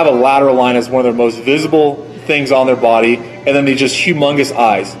 they'll have a lateral line as one of their most visible things on their body, and then these just humongous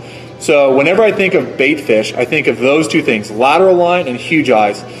eyes. So whenever I think of baitfish, I think of those two things, lateral line and huge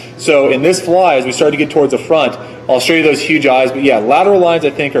eyes. So in this fly, as we start to get towards the front, I'll show you those huge eyes. But yeah, lateral lines I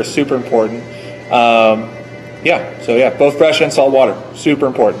think are super important. Yeah, so yeah, both fresh and salt water, super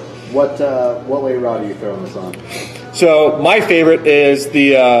important. What weight rod are you throwing this on? So my favorite is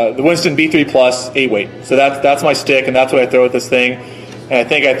the Winston B3 Plus 8-weight. So that's my stick, and that's what I throw with this thing. And I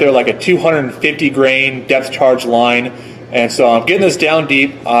think I throw like a 250 grain depth charge line. And so I'm getting this down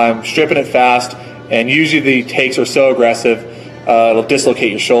deep, I'm stripping it fast, and usually the takes are so aggressive, it'll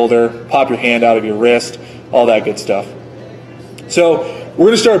dislocate your shoulder, pop your hand out of your wrist, all that good stuff. So we're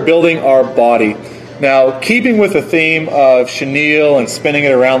going to start building our body. Now, keeping with the theme of chenille and spinning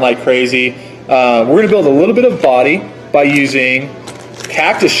it around like crazy, we're going to build a little bit of body by using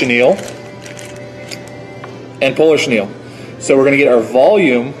cactus chenille and polar chenille. So we're going to get our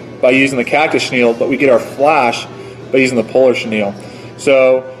volume by using the cactus chenille, but we get our flash by using the polar chenille.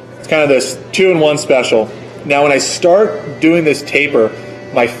 So it's kind of this 2-in-1 special. Now when I start doing this taper,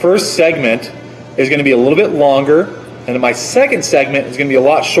 my first segment is going to be a little bit longer, and then my second segment is going to be a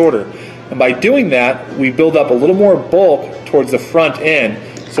lot shorter. And by doing that, we build up a little more bulk towards the front end.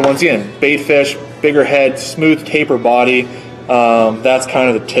 So once again, baitfish, bigger head, smooth taper body, that's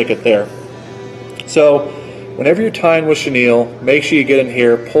kind of the ticket there. So whenever you're tying with chenille, make sure you get in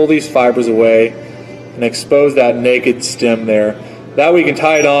here, pull these fibers away, and expose that naked stem there. That way you can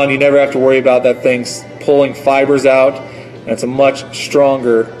tie it on, you never have to worry about that thing pulling fibers out, and it's a much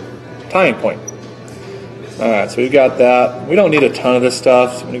stronger tying point. Alright, so we've got that. We don't need a ton of this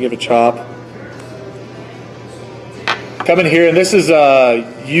stuff, so I'm going to give it a chop. Come in here, and this is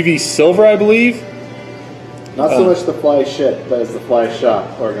UV silver, I believe. Not so much the fly ship, but it's the fly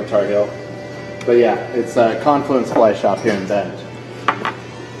shop, Oregon Tar Heel. But yeah, it's Confluence Fly Shop here in Bend.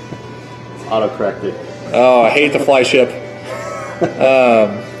 Auto-corrected. Oh, I hate the fly ship.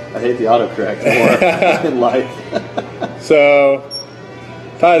 I hate the autocorrect more in life. So,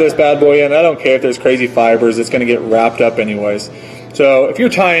 tie this bad boy in. I don't care if there's crazy fibers. It's going to get wrapped up anyways. So, if you're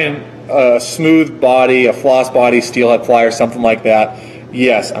tying a smooth body, a floss body, steelhead fly, or something like that,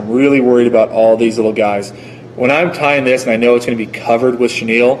 yes, I'm really worried about all these little guys. When I'm tying this and I know it's going to be covered with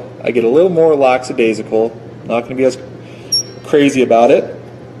chenille, I get a little more lackadaisical. Not going to be as crazy about it.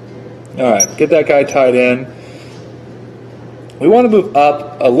 Alright, get that guy tied in. We want to move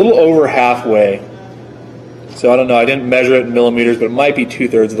up a little over halfway. So I don't know, I didn't measure it in millimeters, but it might be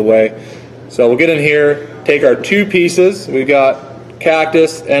 2/3 of the way. So we'll get in here, take our two pieces. We've got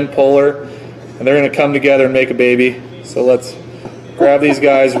cactus and polar, and they're going to come together and make a baby. So let's grab these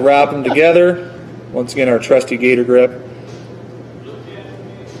guys, wrap them together. Once again, our trusty gator grip.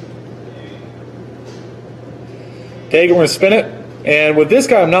 Take it, we're going to spin it. And with this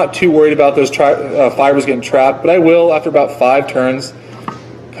guy, I'm not too worried about those fibers getting trapped, but I will, after about 5 turns,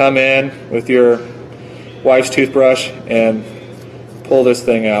 come in with your wife's toothbrush and pull this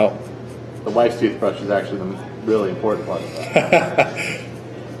thing out. The wife's toothbrush is actually the really important part of that.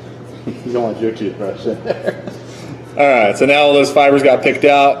 You don't want your toothbrush in there. Alright, so now all those fibers got picked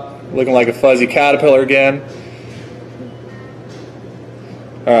out, looking like a fuzzy caterpillar again.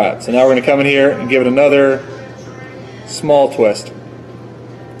 Alright, so now we're going to come in here and give it another small twist.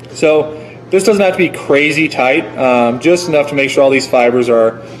 So this doesn't have to be crazy tight, just enough to make sure all these fibers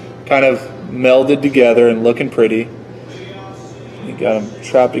are kind of melded together and looking pretty. You got them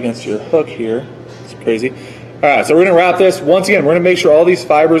trapped against your hook here. It's crazy. Alright, so we're going to wrap this. Once again, we're going to make sure all these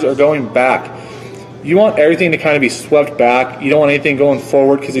fibers are going back. You want everything to kind of be swept back. You don't want anything going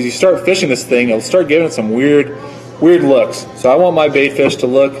forward, because as you start fishing this thing, it'll start giving it some weird looks. So I want my baitfish to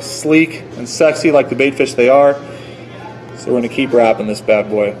look sleek and sexy like the baitfish they are. So we're going to keep wrapping this bad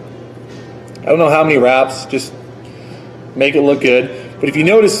boy. I don't know how many wraps, just make it look good. But if you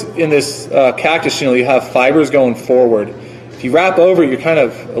notice in this cactus chenille, you have fibers going forward. If you wrap over it, you're kind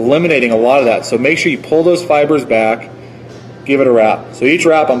of eliminating a lot of that. So make sure you pull those fibers back, give it a wrap. So each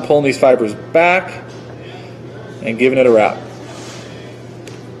wrap, I'm pulling these fibers back and giving it a wrap.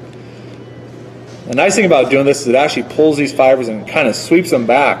 The nice thing about doing this is it actually pulls these fibers and kind of sweeps them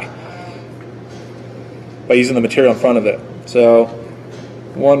back by using the material in front of it. So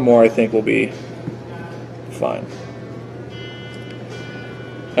one more I think will be fine.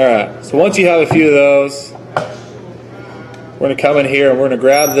 Alright, so once you have a few of those, we're going to come in here and we're going to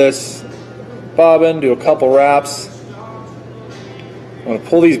grab this bobbin, do a couple wraps. I'm going to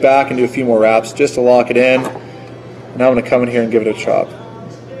pull these back and do a few more wraps just to lock it in. Now I'm going to come in here and give it a chop.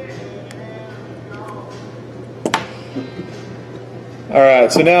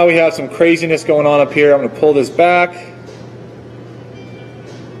 Alright, so now we have some craziness going on up here. I'm going to pull this back.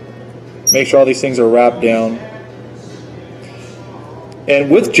 Make sure all these things are wrapped down.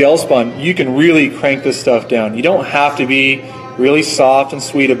 And with gel spun, you can really crank this stuff down. You don't have to be really soft and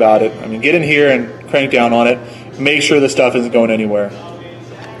sweet about it. I mean, get in here and crank down on it. Make sure the stuff isn't going anywhere.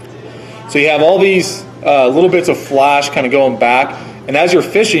 So you have all these little bits of flash kind of going back. And as you're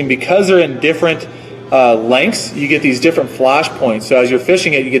fishing, because they're in different lengths, you get these different flash points. So as you're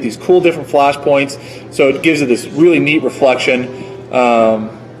fishing it, you get these cool different flash points. So it gives it this really neat reflection. Yeah,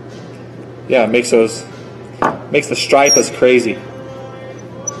 it makes the stripe as crazy.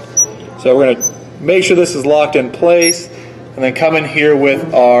 So we're going to make sure this is locked in place, and then come in here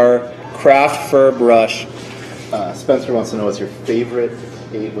with our craft fur brush. Spencer wants to know what's your favorite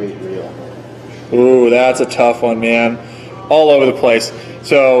 8-weight reel. Ooh, that's a tough one, man. All over the place.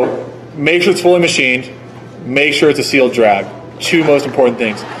 So make sure it's fully machined. Make sure it's a sealed drag. Two most important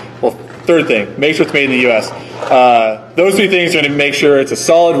things. Well, third thing, make sure it's made in the U.S. Those three things are going to make sure it's a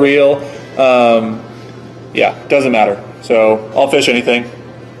solid reel. Yeah, doesn't matter. So I'll fish anything.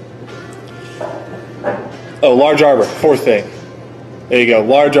 Oh, large arbor, fourth thing. There you go,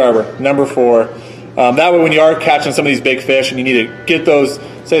 large arbor, number 4. That way when you are catching some of these big fish and you need to get those,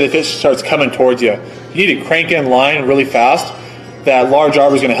 say the fish starts coming towards you, you need to crank in line really fast. That large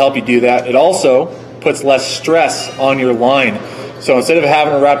arbor is going to help you do that. It also puts less stress on your line. So instead of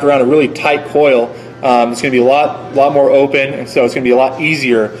having it wrapped around a really tight coil, it's going to be a lot more open, and so it's going to be a lot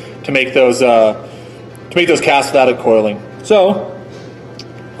easier to make those casts without it coiling. So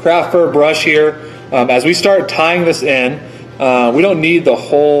craft fur brush here. As we start tying this in, we don't need the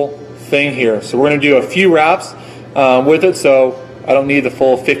whole thing here. So we're going to do a few wraps with it, so I don't need the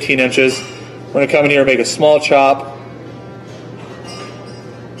full 15 inches. We're going to come in here and make a small chop.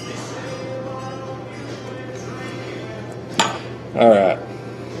 Alright,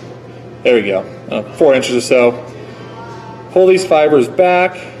 there we go, 4 inches or so. Pull these fibers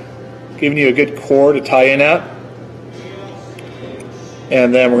back, giving you a good core to tie in at.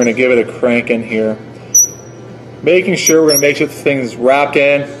 And then we're going to give it a crank in here. Making sure we're going to make sure the thing is wrapped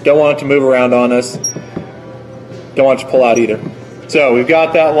in. Don't want it to move around on us. Don't want it to pull out either. So we've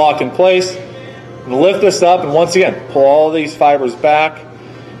got that locked in place. We'll lift this up and once again, pull all these fibers back.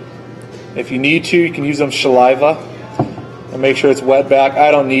 If you need to, you can use them saliva and make sure it's wet back.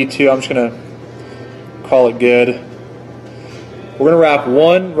 I don't need to. I'm just going to call it good. We're going to wrap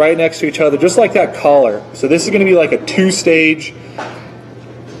one right next to each other, just like that collar. So this is going to be like a 2-stage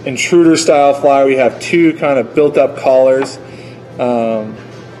intruder style fly. We have 2 kind of built up collars.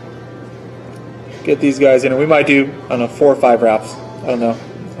 Get these guys in, and we might do, I don't know, 4 or 5 wraps. I don't know.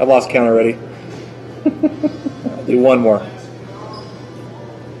 I've lost count already. I'll do one more.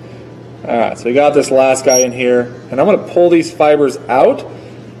 Alright, so we got this last guy in here, and I'm going to pull these fibers out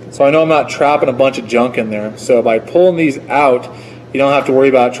so I know I'm not trapping a bunch of junk in there. So by pulling these out, you don't have to worry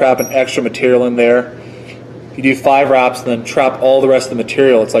about trapping extra material in there. If you do 5 wraps and then trap all the rest of the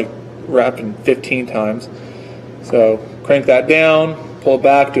material, it's like wrapping 15 times. So crank that down, pull it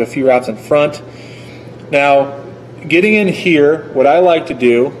back, do a few wraps in front. Now, getting in here, what I like to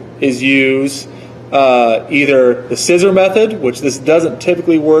do is use either the scissor method, which this doesn't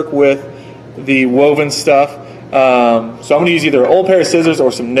typically work with the woven stuff. So I'm going to use either an old pair of scissors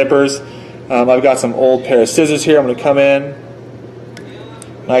or some nippers. I've got some old pair of scissors here. I'm going to come in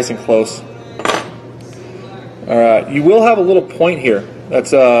nice and close. Alright, you will have a little point here.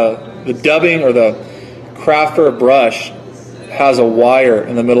 That's the dubbing or the craft fur brush has a wire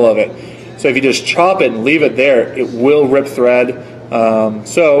in the middle of it. So if you just chop it and leave it there, it will rip thread.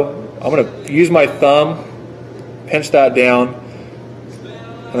 So I'm going to use my thumb, pinch that down,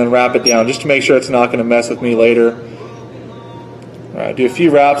 and then wrap it down just to make sure it's not going to mess with me later. Alright, do a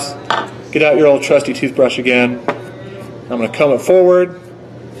few wraps. Get out your old trusty toothbrush again. I'm going to comb it forward.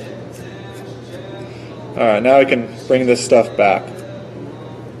 Alright, now I can bring this stuff back.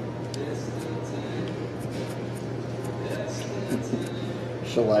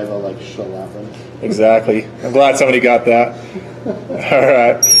 Saliva like shalapping. Exactly. I'm glad somebody got that.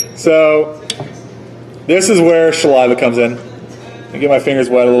 Alright, so this is where saliva comes in. I get my fingers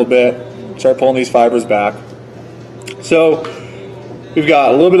wet a little bit, start pulling these fibers back. So we've got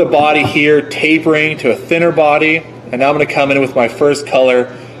a little bit of body here, tapering to a thinner body, and now I'm going to come in with my first color,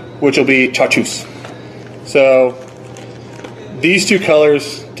 which will be chartreuse. So these 2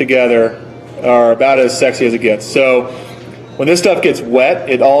 colors together are about as sexy as it gets. So when this stuff gets wet,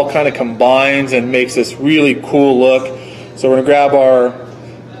 it all kind of combines and makes this really cool look. So we're going to grab our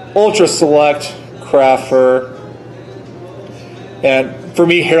Ultra Select craft fur. And for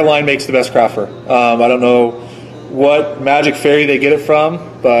me, Hairline makes the best craft fur. I don't know what magic fairy they get it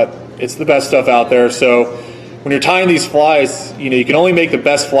from, but it's the best stuff out there. So when you're tying these flies, you know, you can only make the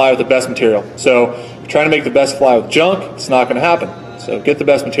best fly with the best material. So if you're trying to make the best fly with junk, it's not going to happen. So get the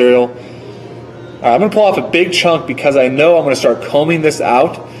best material. All right, I'm going to pull off a big chunk because I know I'm going to start combing this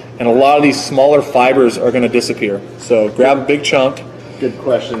out, and a lot of these smaller fibers are going to disappear. So grab a big chunk. Good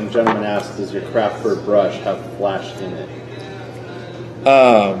question. The gentleman asked, does your craft fur brush have flash in it?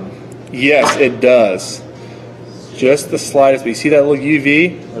 Yes, it does. Just the slightest. But you see that little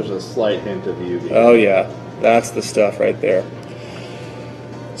UV? There's a slight hint of UV. Oh yeah, that's the stuff right there.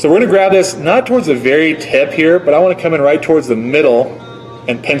 So we're going to grab this not towards the very tip here, but I want to come in right towards the middle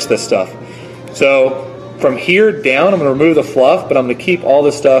and pinch this stuff. So from here down, I'm going to remove the fluff, but I'm going to keep all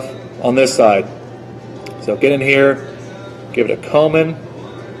this stuff on this side. So get in here, give it a combing.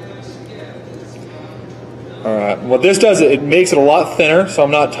 All right, what this does, it makes it a lot thinner, so I'm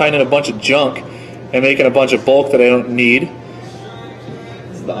not tying in a bunch of junk and making a bunch of bulk that I don't need.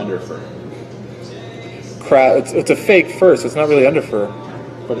 It's the underfur. Crap, it's a fake fur, so it's not really underfur.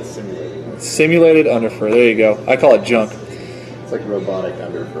 But it's simulated. It's simulated underfur, there you go. I call it junk. It's like robotic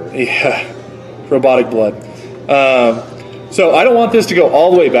underfur. Yeah, robotic blood. So I don't want this to go all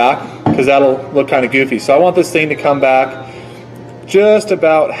the way back because that'll look kind of goofy. So I want this thing to come back just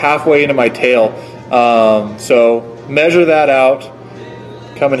about halfway into my tail. So measure that out,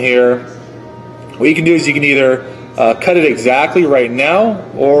 come in here. What you can do is you can either cut it exactly right now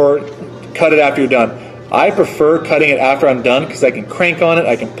or cut it after you're done. I prefer cutting it after I'm done because I can crank on it,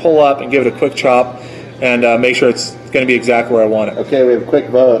 I can pull up and give it a quick chop and make sure it's going to be exactly where I want it. Okay, we have a quick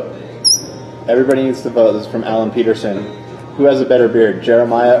vote. Everybody needs to vote. This is from Alan Peterson. Who has a better beard,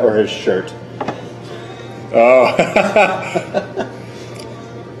 Jeremiah or his shirt? Oh.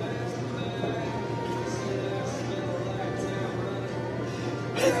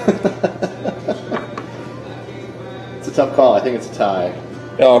 It's a tough call. I think it's a tie.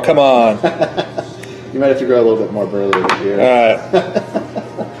 Oh, come on. You might have to grow a little bit more burly with the beard. All right.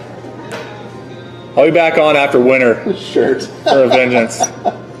 I'll be back on after winter. Shirt. For a vengeance.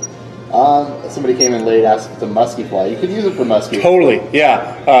 Somebody came in late, asked if it's a musky fly. You could use it for musky. Totally,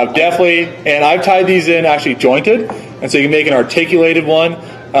 yeah, definitely. And I've tied these in actually jointed, and so you can make an articulated one,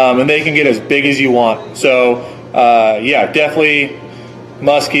 and they can get as big as you want. So, yeah, definitely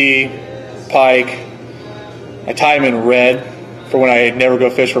musky, pike. I tie them in red for when I never go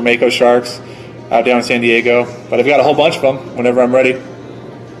fish for mako sharks out down in San Diego. But I've got a whole bunch of them whenever I'm ready.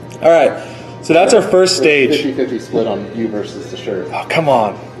 All right, so that's our first stage. 50-50 split on you versus the shirt. Oh, come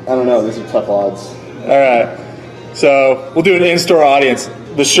on. I don't know. These are tough odds. All right. So we'll do an in-store audience.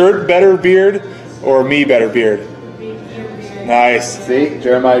 The shirt better beard or me better beard? Nice. See?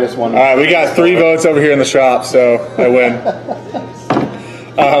 Jeremiah just won. All right, we got 3 votes over here in the shop, so I win.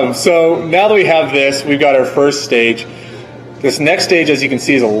 So now that we have this, we've got our first stage. This next stage, as you can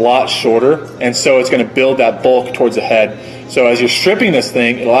see, is a lot shorter, and so it's going to build that bulk towards the head. So as you're stripping this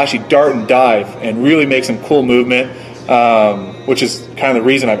thing, it'll actually dart and dive and really make some cool movement, which is kind of the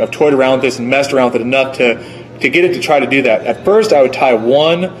reason I've toyed around with this and messed around with it enough to get it to try to do that. At first, I would tie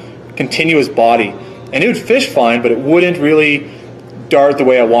one continuous body, and it would fish fine, but it wouldn't really dart the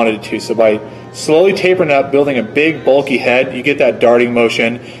way I wanted it to. So by slowly tapering up, building a big, bulky head, you get that darting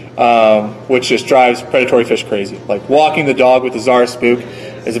motion, which just drives predatory fish crazy. Like walking the dog with the Zara spook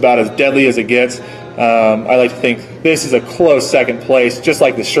is about as deadly as it gets. I like to think this is a close second place, just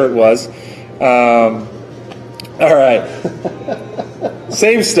like the shirt was. All right.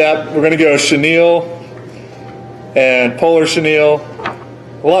 Same step. We're going to go chenille and polar chenille.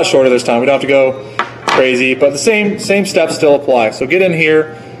 A lot shorter this time. We don't have to go crazy, but the same steps still apply. So get in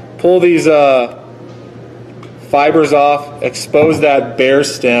here, pull these fibers off, expose that bare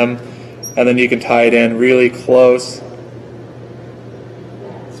stem, and then you can tie it in really close.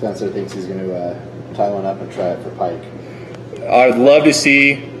 Spencer thinks he's going to tie one up and try it for pike. I would love to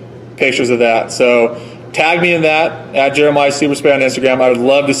see pictures of that. So tag me in that at Jeremiah Super Spay on Instagram. I would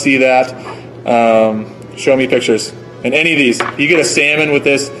love to see that. Show me pictures. And any of these. You get a salmon with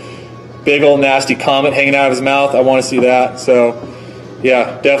this big old nasty comet hanging out of his mouth, I want to see that. So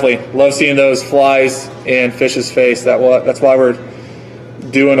yeah, definitely love seeing those flies in fish's face. That's why we're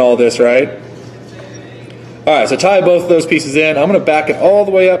doing all this, right? All right, so tie both of those pieces in. I'm going to back it all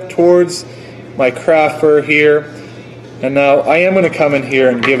the way up towards my craft fur here. And now I am going to come in here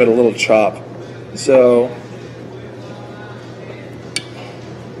and give it a little chop. So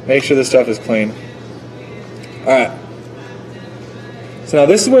make sure this stuff is clean. All right. So now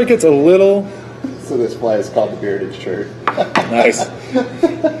this is where it gets a little... So this fly is called the bearded shirt. Nice.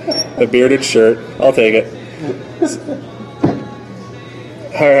 The bearded shirt. I'll take it.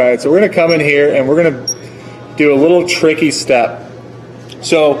 All right, so we're going to come in here and we're going to do a little tricky step.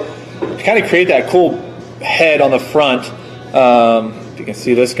 So to kind of create that cool head on the front, you can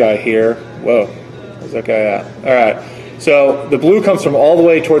see this guy here. Whoa, where's that guy at? All right, So the blue comes from all the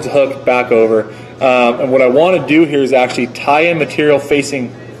way towards the hook, back over. And what I want to do here is actually tie in material facing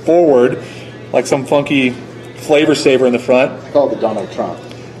forward, like some funky flavor saver in the front. It's called the Donald Trump.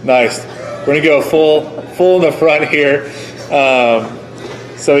 Nice. We're going to go full in the front here.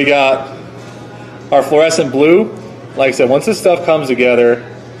 So we got our fluorescent blue. Like I said, once this stuff comes together,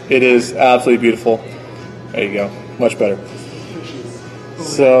 it is absolutely beautiful. There you go. Much better.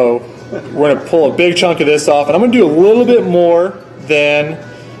 So we're going to pull a big chunk of this off, and I'm going to do a little bit more than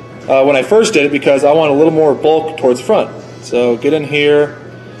when I first did it because I want a little more bulk towards the front. So get in here,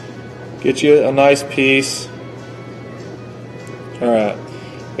 get you a nice piece. All right,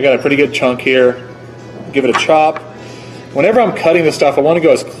 I got a pretty good chunk here. Give it a chop. Whenever I'm cutting this stuff, I want to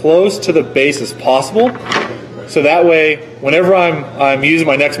go as close to the base as possible. So that way, whenever I'm using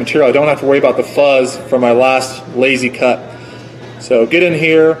my next material, I don't have to worry about the fuzz from my last lazy cut. So get in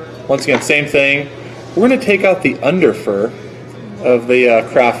here. Once again, same thing. We're going to take out the under fur of the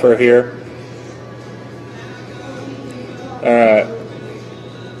craft fur here. All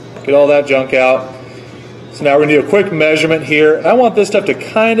right. Get all that junk out. So now we're going to do a quick measurement here. And I want this stuff to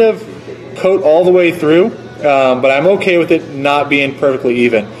kind of coat all the way through, but I'm okay with it not being perfectly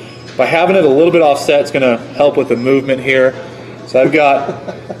even. By having it a little bit offset, it's going to help with the movement here. So I've got...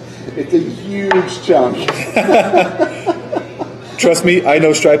 It's a huge chunk. Trust me, I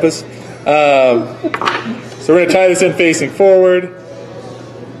know stripers. So we're going to tie this in facing forward.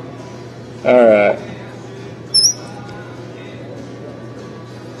 All right.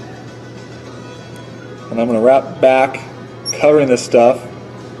 And I'm going to wrap back, covering this stuff.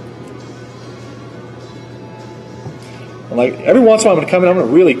 And like every once in a while I'm going to come in, I'm going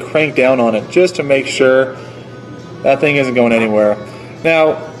to really crank down on it just to make sure that thing isn't going anywhere.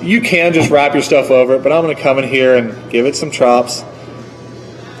 Now, you can just wrap your stuff over it, but I'm going to come in here and give it some chops.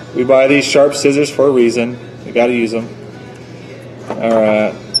 We buy these sharp scissors for a reason. You got to use them. All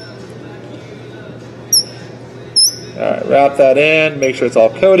right. All right, wrap that in, make sure it's all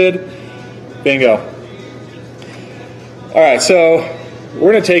coated. Bingo. All right, so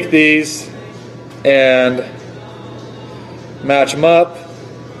we're going to take these and match them up.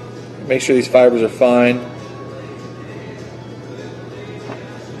 Make sure these fibers are fine.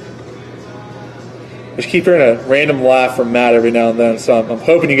 I just keep hearing a random laugh from Matt every now and then, so I'm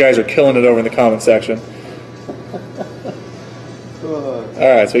hoping you guys are killing it over in the comment section.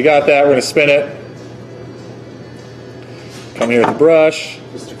 Alright, so we got that. We're going to spin it. Come here with the brush.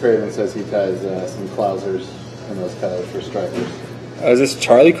 Mr. Craven says he ties some clousers in those colors for stripers. Is this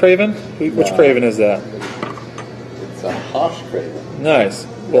Charlie Craven? Which Craven is that? It's a Hosh Craven. Nice.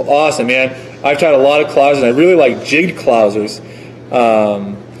 Well, awesome, man. I've tied a lot of clousers, and I really like jigged clousers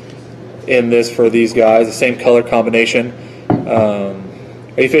in this for these guys, the same color combination. Are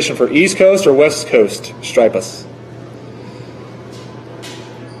you fishing for East Coast or West Coast stripers?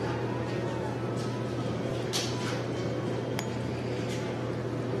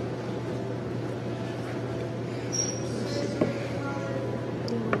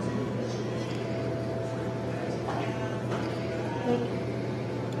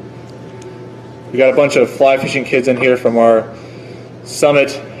 We got a bunch of fly fishing kids in here from our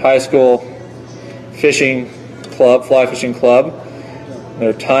Summit High School fishing club, fly fishing club.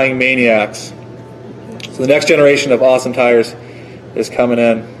 They're tying maniacs. So the next generation of awesome tires is coming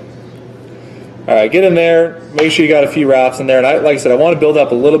in. All right, get in there. Make sure you got a few wraps in there. And like I said, I want to build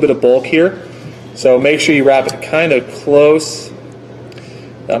up a little bit of bulk here. So make sure you wrap it kind of close.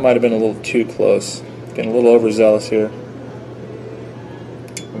 That might have been a little too close. Getting a little overzealous here.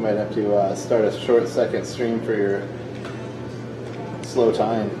 We might have to start a short second stream for your slow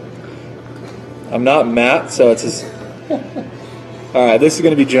tying. I'm not Matt, so it's just... All right, this is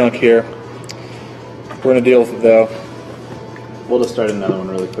going to be junk here. We're going to deal with it, though. We'll just start another one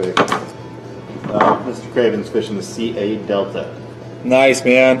really quick. Mr. Craven's fishing the CA Delta. Nice,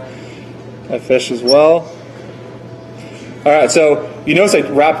 man. I fish as well. All right, so you notice I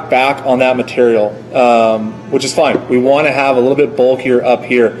wrapped back on that material, which is fine. We want to have a little bit bulkier up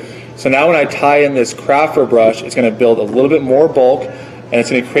here. So now when I tie in this crafter brush, it's going to build a little bit more bulk, and it's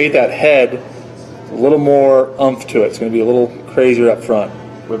going to create that head a little more oomph to it. It's going to be a little crazier up front.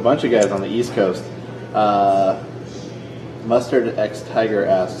 We have a bunch of guys on the East Coast. Mustard X Tiger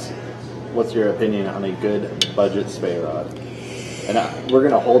asks, what's your opinion on a good budget spay rod? And we're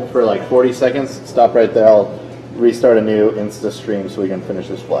going to hold for like 40 seconds. Stop right there. I'll restart a new Insta stream so we can finish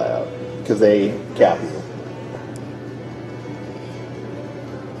this fly out, because they cap you.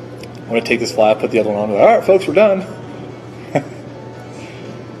 I'm going to take this fly, put the other one on. All right, folks, we're done.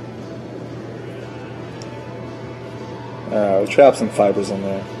 We'll trap some fibers in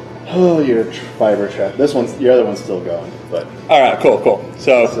there. Oh, your fiber trap. Your other one's still going, but. All right, cool.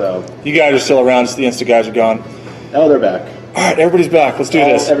 So you guys are still around. Just the Insta guys are gone. Oh, they're back. All right, everybody's back. Let's do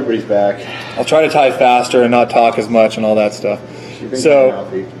this. Everybody's back. I'll try to tie faster and not talk as much and all that stuff.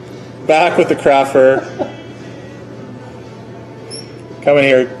 So, back with the craft fur. Come in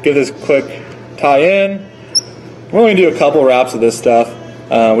here, give this quick tie in. We're only going to do a couple wraps of this stuff.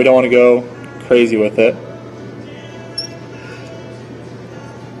 We don't want to go crazy with it.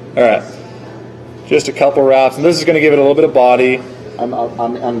 All right, just a couple wraps, and this is going to give it a little bit of body.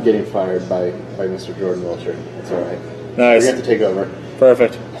 I'm getting fired by Mr. Jordan Wilshire. It's all right. Nice. We're going to take over.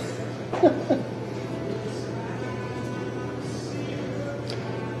 Perfect.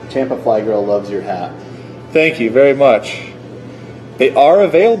 Tampa Fly Girl loves your hat. Thank you very much. They are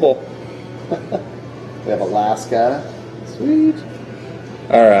available. We have Alaska. Sweet.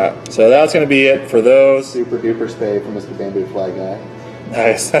 All right, so that's going to be it for those. Super duper spay from Mr. Bamboo Fly Guy.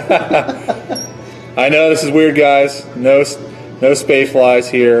 Nice. I know this is weird, guys. No spay flies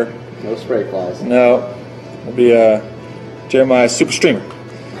here. No spray flies. No. It'll be Jeremiah Super Streamer.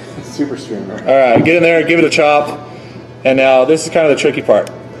 Super Streamer. All right, get in there, give it a chop. And now this is kind of the tricky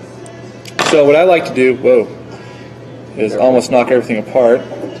part. So what I like to do, is almost knock everything apart.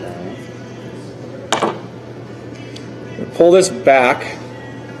 Pull this back.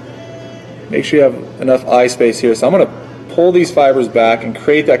 Make sure you have enough eye space here. So I'm going to pull these fibers back and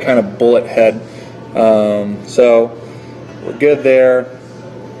create that kind of bullet head. So we're good there.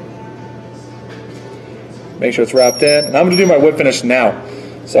 Make sure it's wrapped in. And I'm going to do my whip finish now.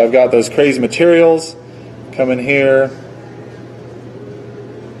 So I've got those crazy materials. Come in here.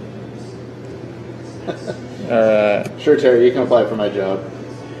 All right. Sure, Terry, you can apply for my job.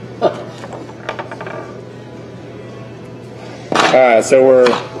 All right, so we're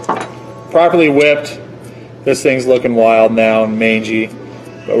properly whipped. This thing's looking wild now and mangy,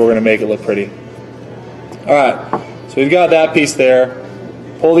 but we're going to make it look pretty. All right, so we've got that piece there.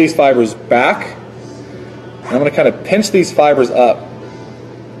 Pull these fibers back. And I'm going to kind of pinch these fibers up.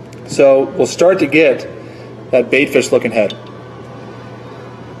 So we'll start to get that baitfish looking head.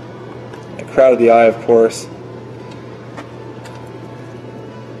 I crowded the eye, of course.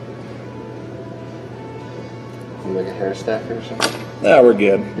 Like a hair stacker or something? No, we're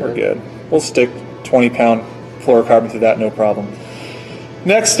good. We're good. We'll stick 20-pound fluorocarbon through that, no problem.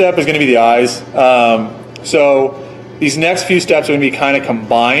 Next step is going to be the eyes. So these next few steps are going to be kind of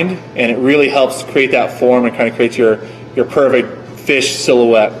combined, and it really helps create that form and kind of create your perfect fish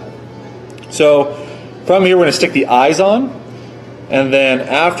silhouette. So from here, we're going to stick the eyes on, and then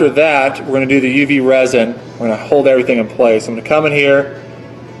after that, we're going to do the UV resin. We're going to hold everything in place. I'm going to come in here,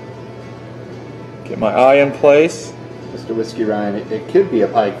 get my eye in place. Mr. Whiskey Ryan, it could be a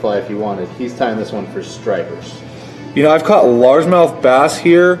pike fly if you wanted. He's tying this one for stripers. You know, I've caught largemouth bass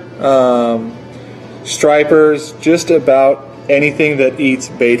here, stripers, just about anything that eats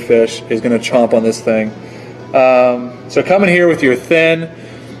baitfish is going to chomp on this thing. So come in here with your thin,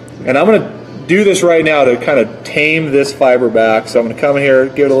 and I'm going to do this right now to kind of tame this fiber back. So I'm going to come in here,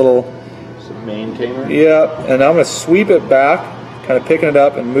 give it a little... Some mane tamer? Yeah, and I'm going to sweep it back, kind of picking it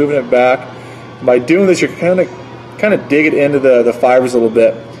up and moving it back. By doing this, you're kind of dig it into the fibers a little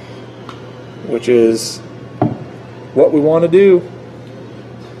bit, which is what we want to do.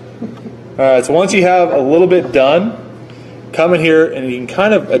 All right, so once you have a little bit done, come in here and you can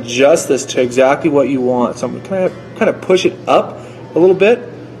kind of adjust this to exactly what you want. So I'm going to kind of push it up a little bit.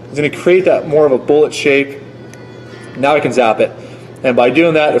 It's going to create that more of a bullet shape. Now I can zap it. And by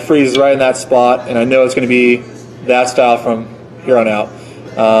doing that, it freezes right in that spot, and I know it's going to be that style from here on out.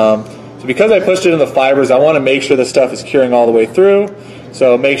 So because I pushed it in the fibers, I want to make sure the stuff is curing all the way through.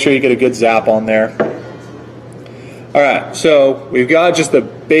 So make sure you get a good zap on there. All right, so we've got just the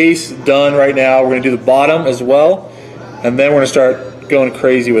base done right now. We're going to do the bottom as well, and then we're going to start going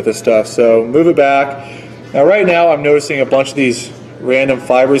crazy with this stuff. So move it back. Now right now I'm noticing a bunch of these random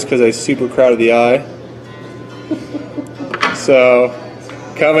fibers because I super crowded the eye. So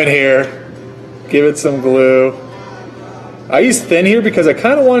come in here, give it some glue. I use thin here because I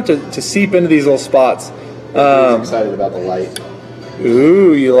kind of want it to seep into these little spots. I'm excited about the light.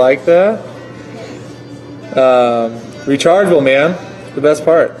 Ooh, you like that? Rechargeable, man. It's the best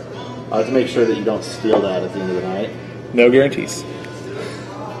part. I have to make sure that you don't steal that at the end of the night. No guarantees.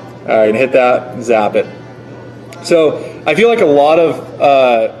 All right, and hit that, and zap it. So I feel like a lot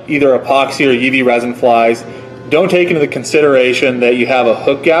of either epoxy or UV resin flies don't take into the consideration that you have a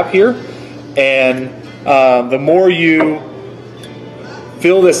hook gap here, and the more you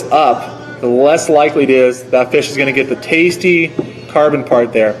fill this up, the less likely it is that fish is going to get the tasty carbon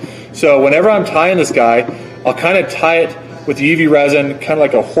part there. So whenever I'm tying this guy, I'll kind of tie it with the UV resin, kind of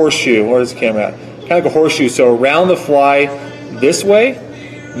like a horseshoe. Where's the camera at? Kind of like a horseshoe. So around the fly this way,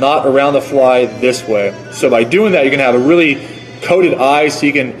 not around the fly this way. So by doing that, you're gonna have a really coated eye, so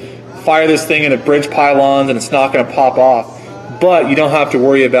you can fire this thing into bridge pylons and it's not gonna pop off. But you don't have to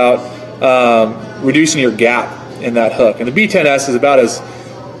worry about reducing your gap in that hook. And the B10S is about as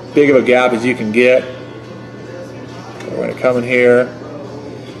big of a gap as you can get. We're going to come in here.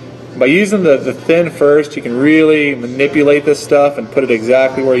 By using the thin first, you can really manipulate this stuff and put it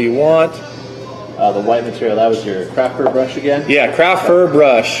exactly where you want. The white material, that was your craft fur brush again? Yeah, craft fur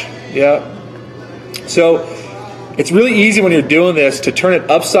brush. Yeah. So it's really easy when you're doing this to turn it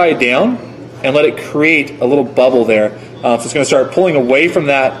upside down and let it create a little bubble there. So it's going to start pulling away from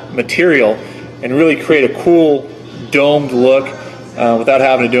that material and really create a cool domed look without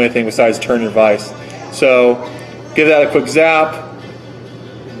having to do anything besides turn your vise. So give that a quick zap.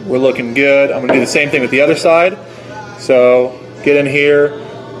 We're looking good. I'm going to do the same thing with the other side. So get in here,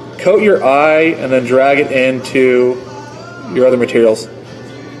 coat your eye, and then drag it into your other materials.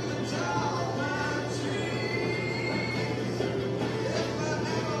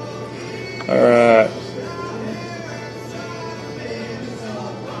 All right.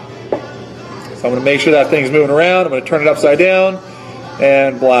 So I'm going to make sure that thing's moving around. I'm going to turn it upside down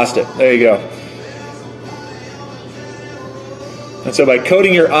and blast it. There you go. And so by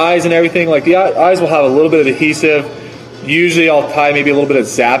coating your eyes and everything, like the eyes will have a little bit of adhesive. Usually I'll tie maybe a little bit of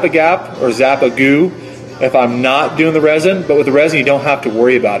Zap-A-Gap or Zap-A-Goo if I'm not doing the resin, but with the resin you don't have to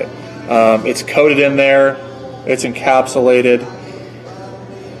worry about it. It's coated in there, it's encapsulated.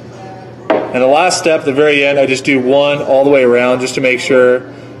 And the last step, at the very end, I just do one all the way around just to make sure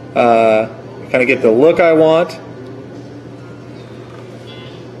kind of get the look I want.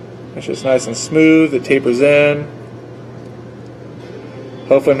 It's just nice and smooth, it tapers in.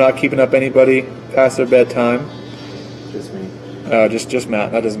 Hopefully I'm not keeping up anybody past their bedtime. Just me. Just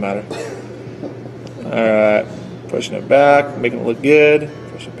Matt, that doesn't matter. Alright, pushing it back, making it look good.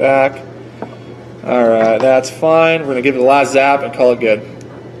 Push it back. Alright, that's fine. We're going to give it the last zap and call it good.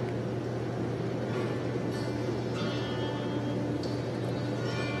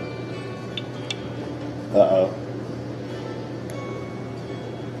 Uh-oh.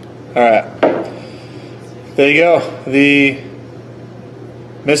 Alright. There you go. The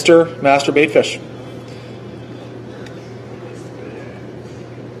Mr. Master Baitfish.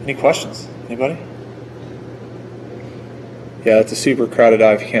 Any questions? Anybody? Yeah, it's a super crowded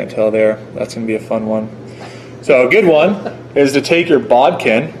eye if you can't tell there. That's going to be a fun one. So a good one is to take your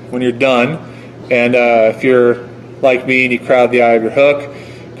bodkin when you're done, and if you're like me and you crowd the eye of your hook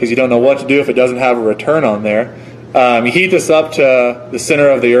because you don't know what to do if it doesn't have a return on there, you heat this up to the center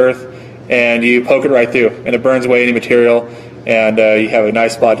of the earth and you poke it right through, and it burns away any material, and you have a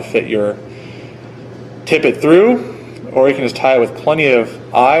nice spot to fit your tippet through, or you can just tie it with plenty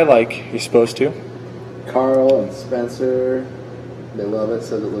of eye like you're supposed to. Carl and Spencer, they love it,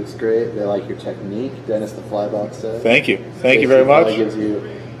 says it looks great. They like your technique. Dennis the Flybox said. Thank you. Thank you very much. Gives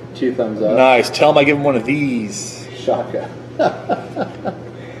you 2 thumbs up. Nice. Tell him I give him one of these. Shaka.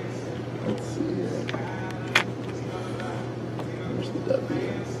 Let's see here. Where's the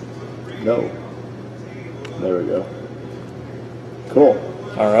W? No. There we go. Cool.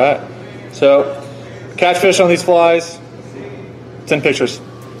 All right. So, catch fish on these flies. Send pictures.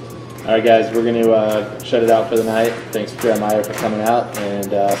 All right, guys, we're going to shut it out for the night. Thanks, Jeremiah, for coming out and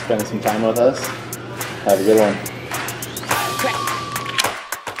spending some time with us. Have a good one.